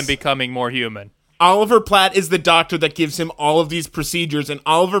about is- him becoming more human. Oliver Platt is the doctor that gives him all of these procedures, and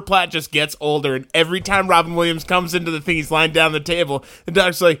Oliver Platt just gets older, and every time Robin Williams comes into the thing, he's lying down the table, the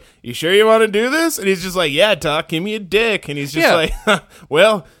doctor's like, you sure you want to do this? And he's just like, yeah, Doc, give me a dick. And he's just like,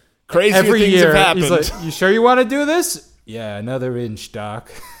 well, crazier every things year, have happened. he's like, you sure you want to do this? Yeah, another inch,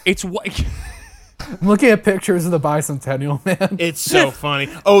 Doc. It's what. I'm looking at pictures of the bicentennial man. It's so funny.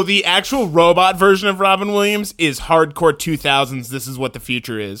 Oh, the actual robot version of Robin Williams is hardcore 2000s. This is what the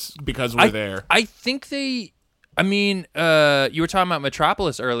future is, because we're there. I think they. I mean, you were talking about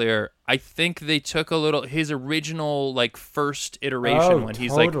Metropolis earlier. I think they took a little his original like first iteration when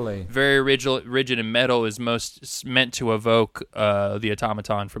he's totally. like very rigid and metal is most meant to evoke the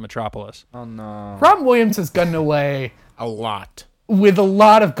automaton from Metropolis. Oh, no. Robin Williams has gotten away A lot. with a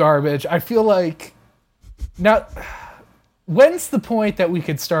lot of garbage. I feel like now, when's the point that we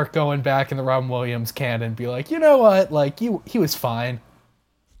could start going back in the Robin Williams canon and be like, you know what, like he was fine.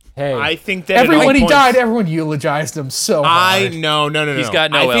 Hey, I think that When he died, everyone eulogized him so hard. No. He's got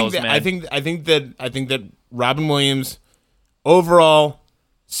no L's, man. I think that Robin Williams overall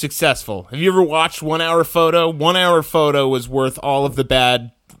successful. Have you ever watched 1 Hour Photo? 1 Hour Photo was worth all of the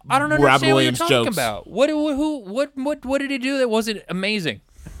bad I don't Robin understand what Williams you're talking jokes. about. What did he do that wasn't amazing?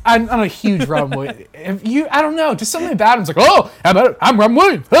 I'm a huge Robin Williams. I don't know, just something about him. It's like, oh, I'm Robin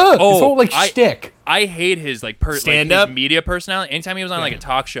Williams. This whole like shtick. I hate his like Stand-up? his media personality. Anytime he was on like a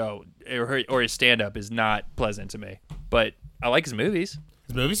talk show or his stand up is not pleasant to me. But I like his movies.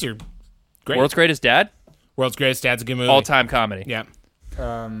 His movies are great. World's Greatest Dad, World's Greatest Dad's a good movie. all time comedy. Yeah.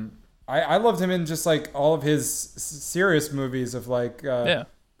 I loved him in just like all of his serious movies of like Good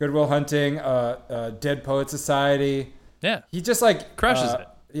Will Hunting, Dead Poet Society. Yeah, He just like crushes it.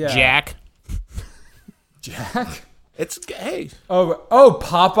 Yeah, Jack. Jack. It's hey. Oh,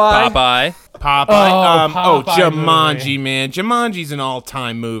 Popeye. Popeye. Popeye Jumanji, movie. man. Jumanji's an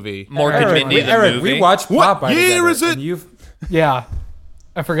all-time movie. Morgan Eric, Whitney, the Eric, movie. we watched What Popeye year together, is it? and you've Yeah,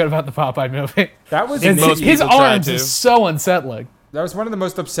 I forgot about the Popeye movie. that was most His people try arms to. is so unsettling. that was one of the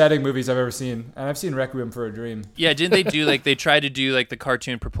most upsetting movies I've ever seen, and I've seen Requiem for a Dream. Yeah, didn't they do like they tried to do like the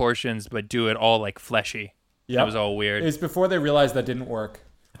cartoon proportions, but do it all like fleshy? Yeah, That was all weird. It's before they realized that didn't work.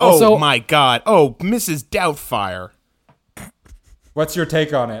 Also- Oh my God. Oh, Mrs. Doubtfire. What's your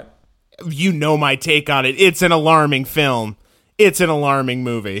take on it? You know my take on it. It's an alarming film. It's an alarming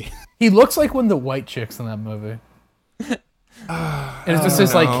movie. He looks like one of the white chicks in that movie. And it's just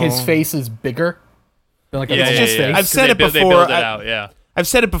his, like his face is bigger than like a yeah, normal yeah, face. yeah. I've said it They before. build it out. Yeah. I've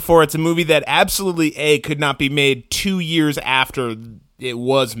said it before. It's a movie that absolutely could not be made 2 years after it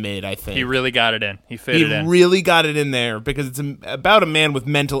was made, I think. He really got it in. He fit it in. He really got it in there because it's about a man with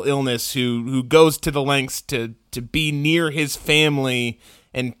mental illness who goes to the lengths to be near his family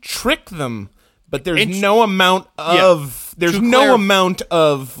and trick them. But there's no amount of amount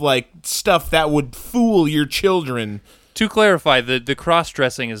of like stuff that would fool your children. To clarify, the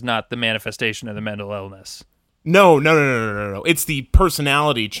cross-dressing is not the manifestation of the mental illness. No. It's the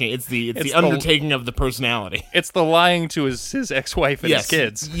personality change. It's the undertaking of the personality. It's the lying to his ex-wife and his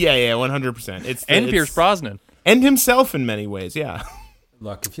kids. Yeah, 100%. It's Pierce Brosnan. And himself in many ways, yeah.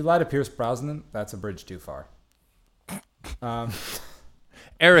 Look, if you lie to Pierce Brosnan, that's a bridge too far.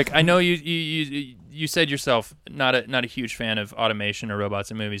 Eric, I know you said yourself not a huge fan of automation or robots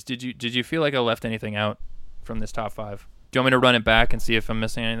in movies. Did you feel like I left anything out from this top 5? Do you want me to run it back and see if I'm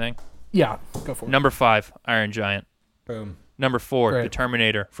missing anything? Yeah, go for it. Number 5, Iron Giant. Boom. Number 4, Great. The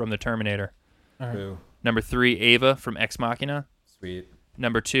Terminator from The Terminator. All right. Boo. Number 3, Ava from Ex Machina. Sweet.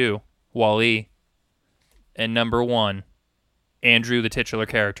 Number 2, Wall-E. And number 1, Andrew, the titular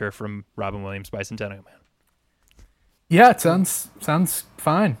character from Robin Williams' Bicentennial Man. Yeah, it sounds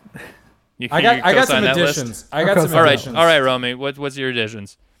fine. I got some additions. All right, Romy. What's your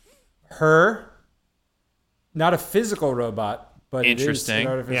additions? Her, not a physical robot, but Interesting. it is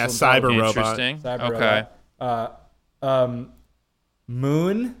an artificial cyber intelligence. robot. Interesting. Cyber robot.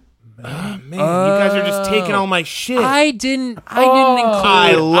 Moon. Man, you guys are just taking all my shit. I did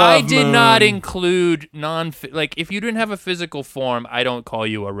not include like if you didn't have a physical form, I don't call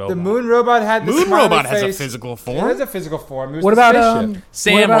you a robot. The moon robot had the Moon smiley robot face. has a physical It form. has a physical form. It was What the about spaceship.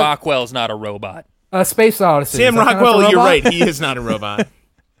 Sam what about- Rockwell's not a robot. Space Odyssey? Sam Is that kind of Rockwell, a you're robot? right. He is not a robot.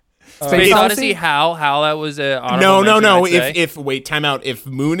 Space Odyssey, how that was a No. I'd say. If wait, time out. If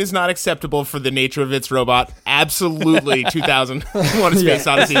Moon is not acceptable for the nature of its robot, absolutely 2001: A Space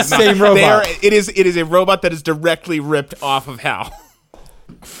Odyssey is not. Same robot. It is a robot that is directly ripped off of HAL.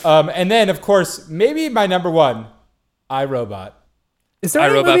 And then, of course, maybe my number 1, iRobot. Is there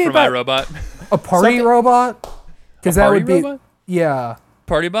any iRobot movie from about iRobot. a party Something- robot? Because that party would be robot? yeah.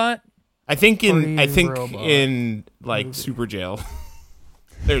 Partybot? I think Party robot. in like Super Jail,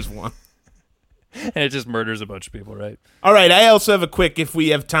 there's one. And it just murders a bunch of people, right? All right, I also have if we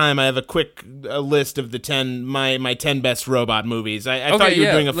have time, I have a quick list of the my 10 best robot movies. I thought you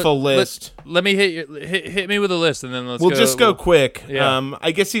were doing a full list. Let me hit me with a list, and then We'll just go quick. Yeah.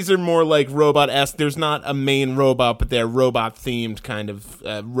 I guess these are more like robot-esque. There's not a main robot, but they're robot-themed kind of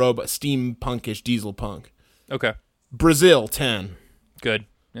robot, steampunkish diesel punk. Okay, Brazil, 10. good.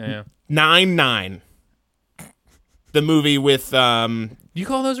 Yeah. 9. The movie with You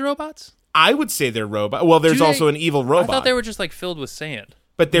call those robots? I would say they're robot. Well, there's Do they- also an evil robot. I thought they were just like filled with sand.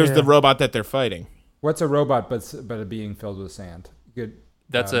 But there's the robot that they're fighting. What's a robot but a being filled with sand? Good.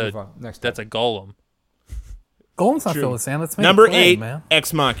 That's move on. Next that's a golem. Golden's not filled with sand. Let's make Number it plain, 8, man.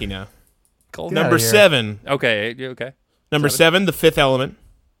 Ex Machina. Golem. Number outta here. 7. Okay. Number 7, The Fifth Element.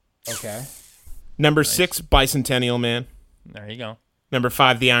 Okay. Number 6, Bicentennial Man. There you go. Number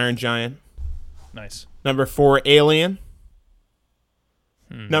 5, The Iron Giant. Nice. Number 4, Alien.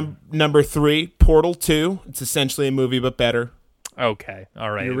 Number 3, Portal 2. It's essentially a movie but better. Okay. All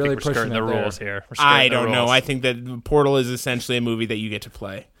right. You're I really think we're skirting pushing the it there. rules here. We're I skirting the don't know. rules. I think that Portal is essentially a movie that you get to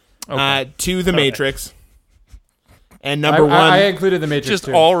play. Okay. 2, The All right. Matrix. And number 1, I included the Matrix just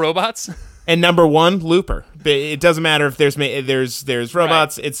too. all robots. and number 1, Looper. It doesn't matter if there's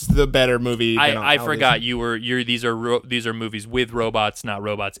robots. Right. It's the better movie. than I all forgot these. these are movies with robots, not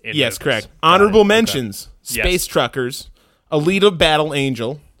robots in Yes, movies. correct. Got Honorable it. Okay. mentions: Yes. Space Truckers, Alita Battle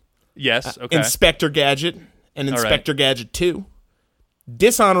Angel, Yes. Okay. Inspector Gadget, and All right. Inspector Gadget 2.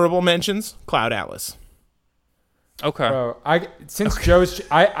 Dishonorable mentions: Cloud Atlas. Okay. Bro, Joe's,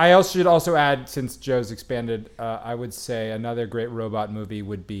 I also should also add, since Joe's expanded, I would say another great robot movie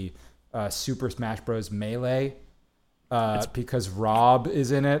would be Super Smash Bros. Melee, because Rob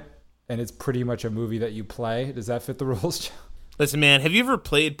is in it, and it's pretty much a movie that you play. Does that fit the rules, Joe? Listen, man, have you ever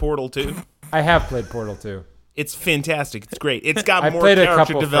played Portal 2? I have played Portal 2. It's fantastic. It's great. It's got I more played a character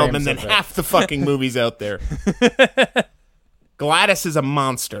couple development than frames of it. half the fucking movies out there. Gladys is a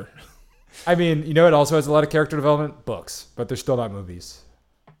monster. I mean, you know, it also has a lot of character development books, but they're still not movies.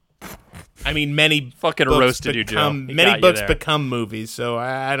 I mean, many Fucking books roasted you, Joe. become, He got many you books there. become movies, so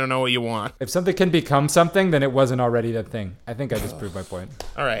I don't know what you want. If something can become something, then it wasn't already that thing. I think I just proved my point.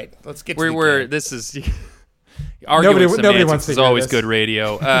 All right, let's get to the We're game. this is arguing Nobody semantics wants to is hear always this. good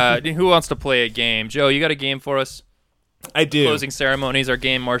radio. Who wants to play a game? Joe, you got a game for us? I do. Closing ceremonies. Our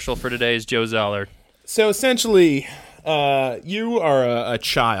game marshal for today is Joe Zoller. So essentially, you are a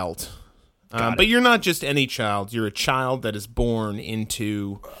child. But you're not just any child. You're a child that is born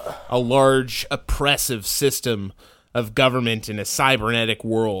into a large oppressive system of government in a cybernetic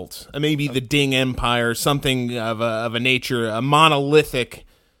world. Maybe the Ding Empire, something of a nature, a monolithic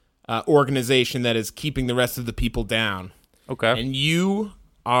organization that is keeping the rest of the people down. Okay. And you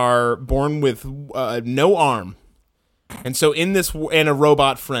are born with no arm. And so and a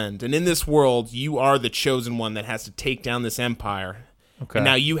robot friend. And in this world, you are the chosen one that has to take down this empire. Okay. And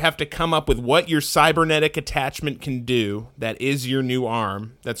now you have to come up with what your cybernetic attachment can do that is your new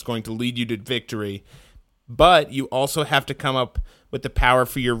arm that's going to lead you to victory. But you also have to come up with the power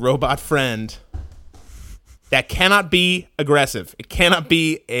for your robot friend that cannot be aggressive. It cannot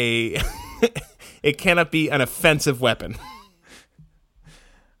be it cannot be an offensive weapon.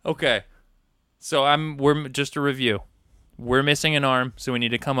 Okay. So we're just a review. We're missing an arm, so we need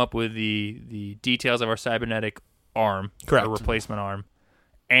to come up with the details of our cybernetic arm, Correct. our replacement arm,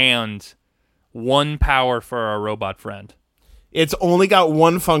 and one power for our robot friend. It's only got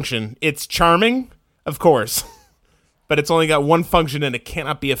one function. It's charming, of course, but it's only got one function and it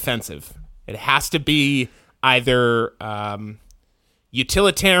cannot be offensive. It has to be either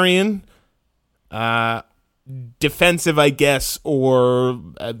utilitarian, defensive, I guess, or,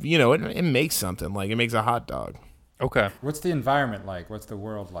 it makes something. Like, it makes a hot dog. Okay. What's the environment like? What's the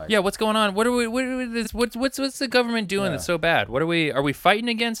world like? Yeah, what's going on? What's the government doing that's so bad? Are we fighting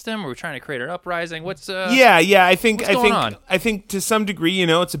against them? Are we trying to create an uprising? I think going on? I think to some degree,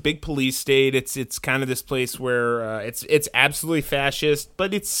 it's a big police state. It's kind of this place where it's absolutely fascist,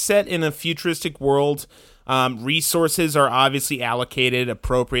 but it's set in a futuristic world. Resources are obviously allocated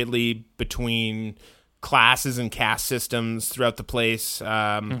appropriately between classes and caste systems throughout the place.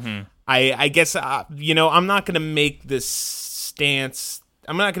 I guess, I'm not going to make this stance.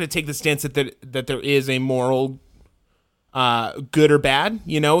 I'm not going to take the stance that there is a moral good or bad.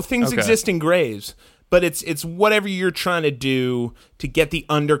 Things exist in grays, but it's whatever you're trying to do to get the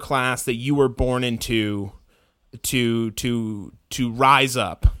underclass that you were born into to rise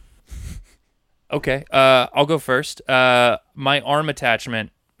up. Okay. I'll go first. My arm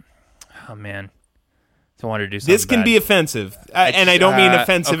attachment. Oh man. I wanted to do something This can bad. be offensive, and I don't mean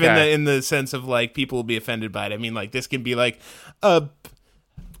offensive okay. in the sense of like people will be offended by it. I mean like this can be like a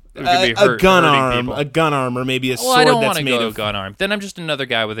gun arm, or maybe a sword I don't that's want to made go of gun arm. Then I'm just another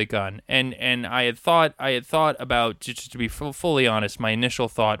guy with a gun. And I had thought about, just to be fully honest, my initial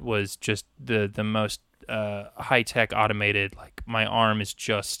thought was just the most high tech automated. Like my arm is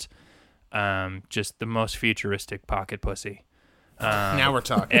just the most futuristic pocket pussy. Now we're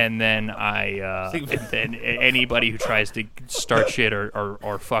talking. And then and then anybody who tries to start shit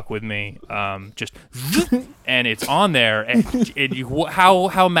or fuck with me, just and it's on there. And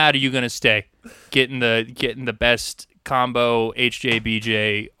how mad are you gonna stay? Getting the best combo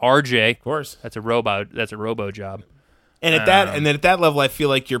HJ RJ. Of course, that's a robot. That's a robo job. And at that level, I feel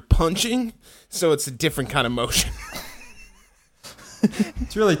like you're punching, so it's a different kind of motion.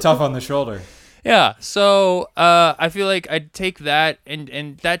 It's really tough on the shoulder. Yeah, so I feel like I'd take that,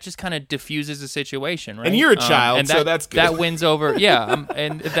 and that just kind of diffuses the situation, right? And you're a child, and so that's good. That wins over,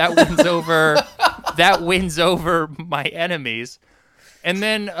 and that wins over my enemies. And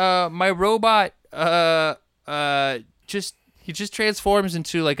then my robot just transforms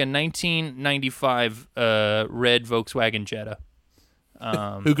into like a 1995 red Volkswagen Jetta.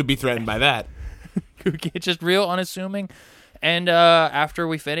 Who could be threatened by that? Just real unassuming. And after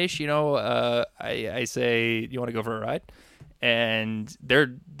we finish, I say, "You want to go for a ride?" And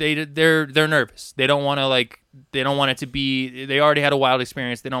they're nervous. They don't want to they don't want it to be. They already had a wild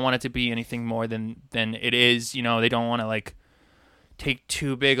experience. They don't want it to be anything more than it is. They don't want to take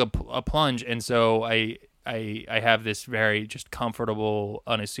too big a plunge. And so I have this very just comfortable,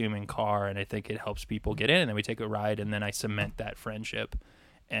 unassuming car, and I think it helps people get in. And then we take a ride, and then I cement that friendship.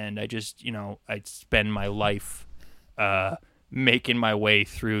 And I just I spend my life making my way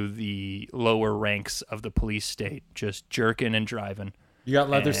through the lower ranks of the police state, just jerking and driving. You got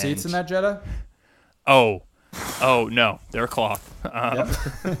leather seats in that Jetta? Oh no, they're cloth.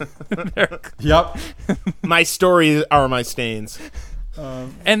 Yep. My stories are my stains.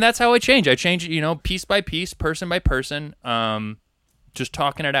 And that's how I change. I change, piece by piece, person by person, just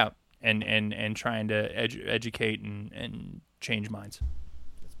talking it out and trying to educate and change minds.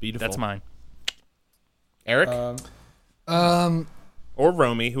 It's beautiful. That's mine. Eric? Or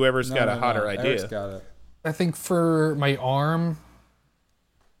Romy, whoever's got a hotter idea. Eric's got it. I think for my arm,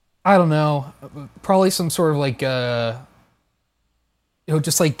 I don't know, probably some sort of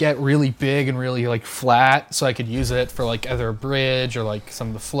just get really big and really flat, so I could use it for either a bridge or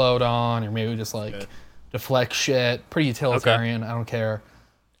something to float on, or maybe just deflect shit. Pretty utilitarian. Okay. I don't care.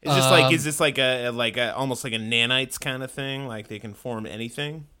 Is this like a almost like a nanites kind of thing? Like they can form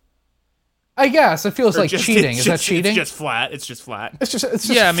anything? I guess it feels Or like just- cheating. it's Is just- that cheating? It's just flat. It's just flat. It's just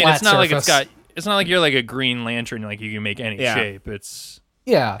Yeah, I mean, flat it's not like it's surface. got. It's not like you're like a Green Lantern, like you can make any Yeah. shape. It's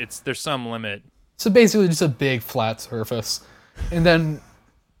Yeah. there's some limit. So basically, just a big flat surface. And then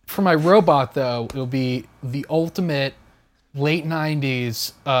for my robot, though, it'll be the ultimate late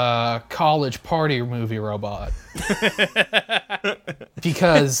 '90s college party movie robot.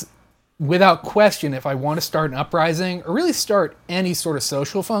 Because without question, if I want to start an uprising or really start any sort of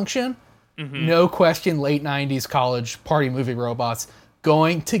social function, no question, late '90s college party movie robots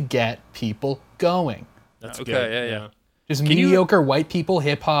going to get people going. That's Okay, good. yeah. Just Can you- mediocre white people,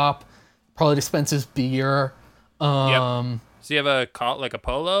 hip hop, probably dispenses beer. So you have a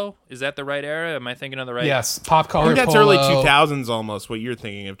polo? Is that the right era? Am I thinking of the right? Yes, pop I collar think that's polo. early 2000s almost. What you're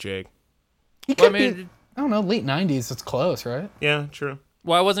thinking of, Jake? He Well, could I be. mean- I don't know, late '90s. It's close, right? Yeah, true.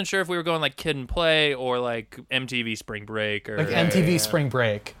 Well, I wasn't sure if we were going like Kid and Play or like MTV Spring Break or Like MTV Spring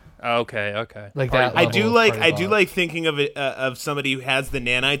Break, Okay. like Party that. I level do of like party I do bot. like thinking of it of somebody who has the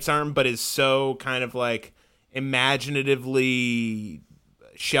nanites arm, but is so kind of like imaginatively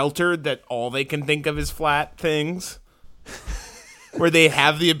sheltered that all they can think of is flat things, where they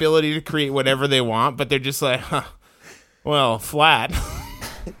have the ability to create whatever they want, but they're just like, huh, well, flat.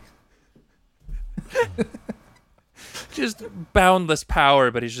 just boundless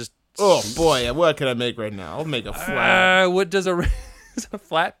power, but he's just. Oh boy, what can I make right now? I'll make a flat. What does a does a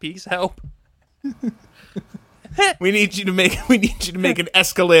flat piece help? We need you to make an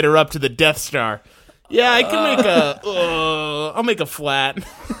escalator up to the Death Star. Yeah, I can make I'll make a flat.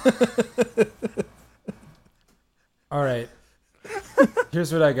 All right.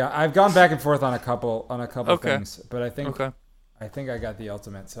 Here's what I got. I've gone back and forth on a couple Okay. things, but I think Okay. I got the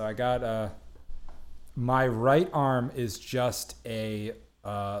ultimate. So I got my right arm is just a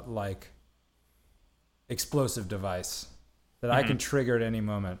like explosive device that I can trigger at any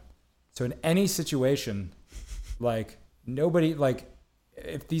moment. So in any situation, like nobody like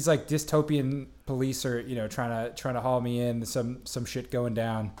if these like dystopian police are, you know, trying to haul me in, some shit going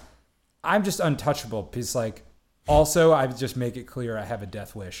down, I'm just untouchable because like also I just make it clear I have a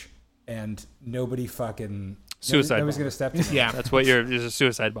death wish and nobody fucking Suicide nobody's bomber. gonna step to me. Yeah, That's what you're a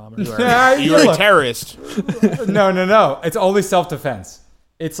suicide bomber. you're a terrorist. No. It's only self-defense.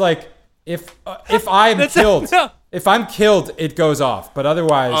 It's like if I'm killed, no. if I'm killed, it goes off. But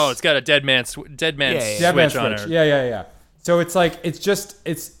otherwise, Oh, it's got a dead man switch dead man on switch. it. Yeah. So it's like it's just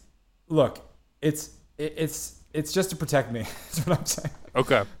it's just to protect me. That's what I'm saying.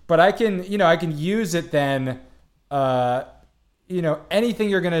 Okay. But I can use it then. Anything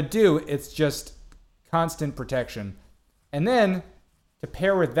you're gonna do, it's just constant protection. And then to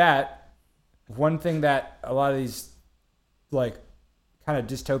pair with that, one thing that a lot of these like kind of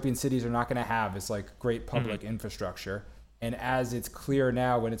dystopian cities are not going to have is like great public infrastructure. And as it's clear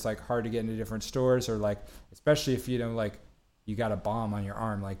now, when it's like hard to get into different stores, or like especially if you you got a bomb on your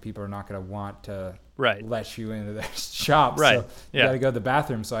arm, like people are not going to want to Right. let you into their shop. Right. So you Yeah. got to go to the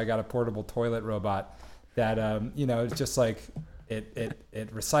bathroom. So I got a portable toilet robot that it's just like it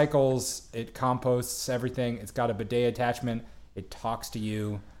recycles, it composts everything. It's got a bidet attachment. It talks to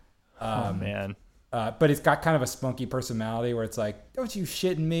you. Oh man. But it's got kind of a spunky personality where it's like, don't you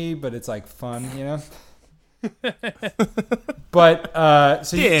shit in me, but it's like fun, you know? But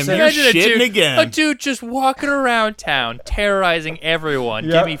so Damn, so you're Imagine shitting again. A dude just walking around town, terrorizing everyone.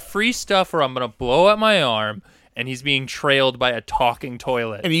 Yep. Give me free stuff or I'm gonna blow up my arm. And he's being trailed by a talking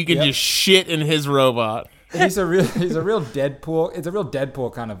toilet. And you can Yep. just shit in his robot. he's a real Deadpool. It's a real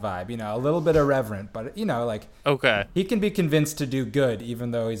Deadpool kind of vibe, you know, a little bit irreverent, but like Okay. he can be convinced to do good,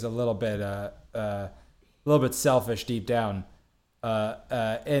 even though he's a little bit selfish deep down.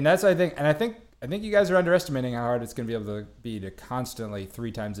 And that's I think you guys are underestimating how hard it's going to be able to constantly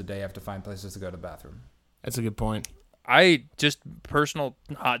 3 times a day have to find places to go to the bathroom. That's a good point. I just personal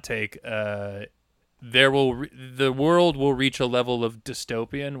hot take. The world will reach a level of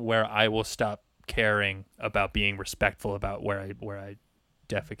dystopian where I will stop caring about being respectful about where I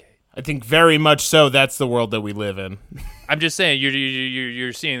defecate. I think very much so. That's the world that we live in. I'm just saying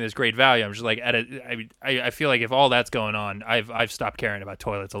you're seeing this great value. I'm just like I feel like if all that's going on, I've stopped caring about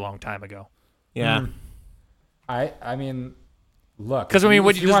toilets a long time ago. Yeah. I mean, look, Because I mean,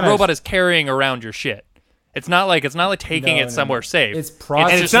 what if you this wanna- robot is carrying around your shit. It's not like taking No, it somewhere no. safe. It's And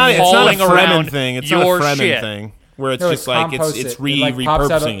just it's not a hauling Fremen around thing. It's your not a Fremen shit. thing where it's No, just like composts it's it. It,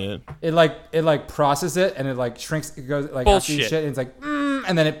 pops out repurposing it. It like processes it and it like shrinks. It goes like after you Bullshit. shit, and it's like,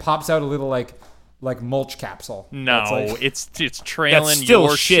 and then it pops out a little like mulch capsule. No, It's like- it's trailing That's still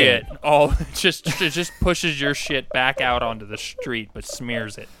your shit. shit. All it just pushes your shit back out onto the street, but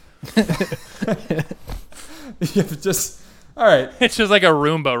smears it. you have just All right. It's just like a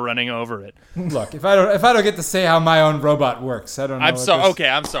Roomba running over it. Look, if I don't get to say how my own robot works, I don't know. I'm sorry. Okay,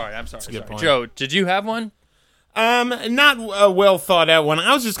 I'm sorry. good point. Joe, did you have one? Not a well thought out one.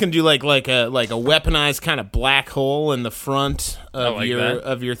 I was just gonna do like a weaponized kind of black hole in the front of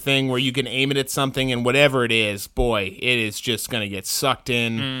your thing where you can aim it at something and whatever it is, boy, it is just gonna get sucked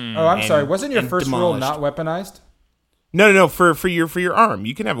in. Oh, I'm sorry. Wasn't your first rule demolished. not weaponized? No. For your arm,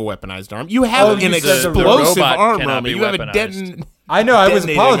 you can have a weaponized arm. You have an you said the explosive robot arm, cannot Romy. be You have a weaponized. I know. I was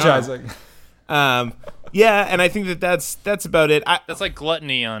detonating arm. apologizing. Yeah, and I think that's about it. That's like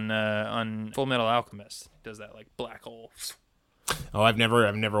Gluttony on Full Metal Alchemist. He does that like black hole. I've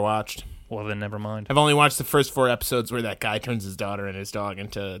never watched. Well, then never mind. I've only watched the first 4 episodes where that guy turns his daughter and his dog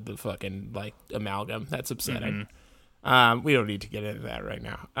into the fucking like amalgam. That's upsetting. We don't need to get into that right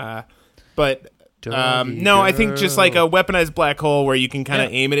now. But no, I think just like a weaponized black hole where you can kind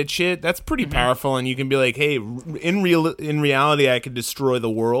of aim it at shit. That's pretty powerful, and you can be like, hey, in reality, I could destroy the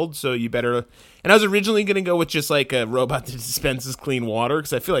world. So you better. And I was originally going to go with just like a robot that dispenses clean water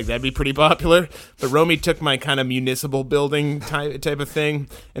because I feel like that'd be pretty popular. But Romy took my kind of municipal building type of thing.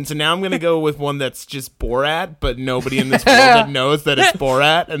 And so now I'm going to go with one that's just Borat, but nobody in this world that knows that it's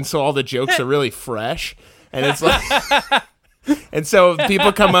Borat. And so all the jokes are really fresh. And it's like... And so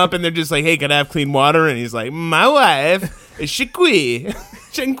people come up and they're just like, hey, can I have clean water? And he's like, my wife is Shaqui.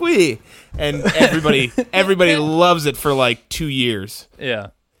 And everybody loves it for like 2 years. Yeah.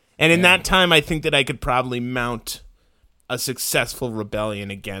 And in that time, I think that I could probably mount a successful rebellion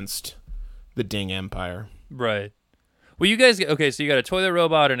against the Ding Empire. Right. Well, you guys, okay, so you got a toilet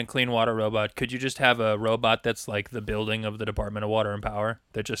robot and a clean water robot. Could you just have a robot that's like the building of the Department of Water and Power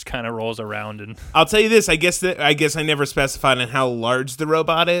that just kind of rolls around and... I'll tell you this, I guess I never specified on how large the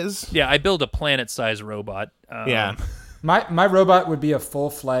robot is. Yeah, I build a planet-sized robot. Yeah. My robot would be a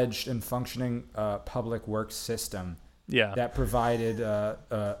full-fledged and functioning public works system. Yeah. That provided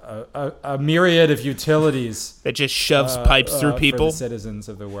a myriad of utilities That just shoves pipes through people. For the citizens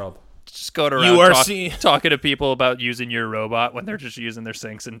of the world. Just go around talking to people about using your robot when they're just using their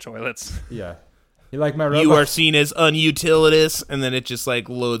sinks and toilets. Yeah. You like my robot? You are seen as unutilitous, and then it just like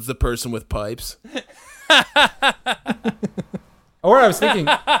loads the person with pipes. Or I was thinking,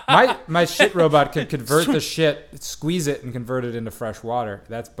 my shit robot could convert the shit, squeeze it, and convert it into fresh water.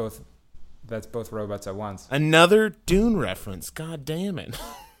 That's both robots at once. Another Dune reference. God damn it.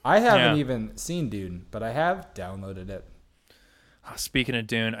 I haven't even seen Dune, but I have downloaded it. Speaking of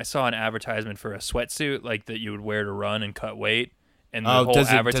Dune, I saw an advertisement for a sweatsuit like that you would wear to run and cut weight. And the whole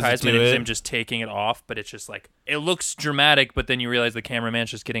advertisement is him just taking it off, but it's just like, it looks dramatic, but then you realize the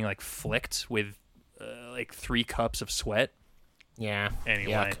cameraman's just getting like flicked with like 3 cups of sweat. Yeah.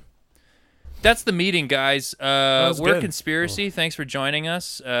 Anyway. Yuck. That's the meeting, guys. We're good. Conspiracy. Cool. Thanks for joining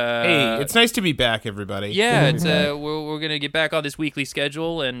us. Hey, it's nice to be back, everybody. Yeah, it's we're gonna get back on this weekly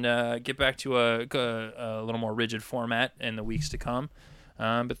schedule and get back to a little more rigid format in the weeks to come.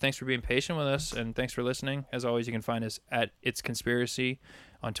 But thanks for being patient with us, and thanks for listening. As always, you can find us at It's Conspiracy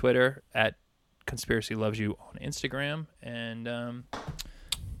on Twitter, at Conspiracy Loves You on Instagram, and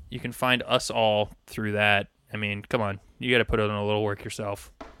you can find us all through that. I mean, come on. You got to put in a little work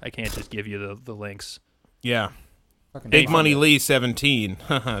yourself. I can't just give you the links. Yeah. Big Money Lee 17.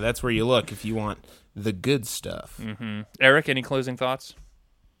 That's where you look if you want the good stuff. Mm-hmm. Eric, any closing thoughts?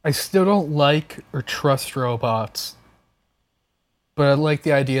 I still don't like or trust robots, but I like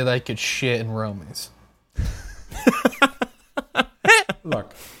the idea that I could shit in Romies.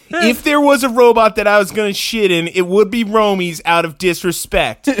 Look. If there was a robot that I was going to shit in, it would be Romy's out of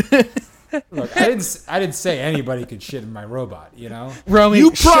disrespect. Look, I didn't say anybody could shit in my robot, you know? Romy,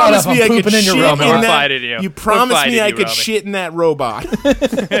 you promised me I could shit in that. You promised me I could shit in that robot.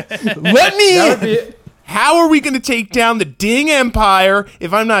 Let me... How are we going to take down the Ding Empire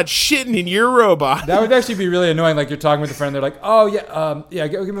if I'm not shitting in your robot? That would actually be really annoying. Like you're talking with a friend, they're like, "Oh yeah,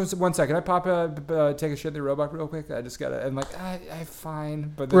 give me 1 second. I pop take a shit in the robot real quick. I just gotta." I'm like, "I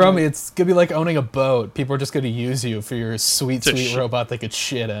fine." But Romy, it's gonna be like owning a boat. People are just gonna use you for your sweet robot they could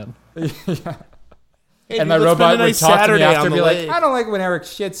shit in. Yeah. And my robot would talk to me after and be like, "I don't like when Eric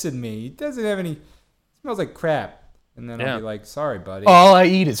shits in me. He doesn't have any. Smells like crap." And then I'll be like, sorry, buddy. All I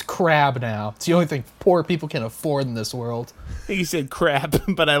eat is crab now. It's the only thing poor people can afford in this world. I think you said crab,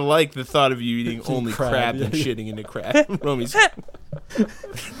 but I like the thought of you eating only crab and shitting into crab. Romy's.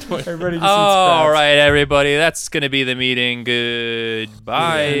 Everybody just all right, everybody. That's going to be the meeting. Goodbye.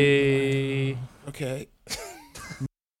 Okay.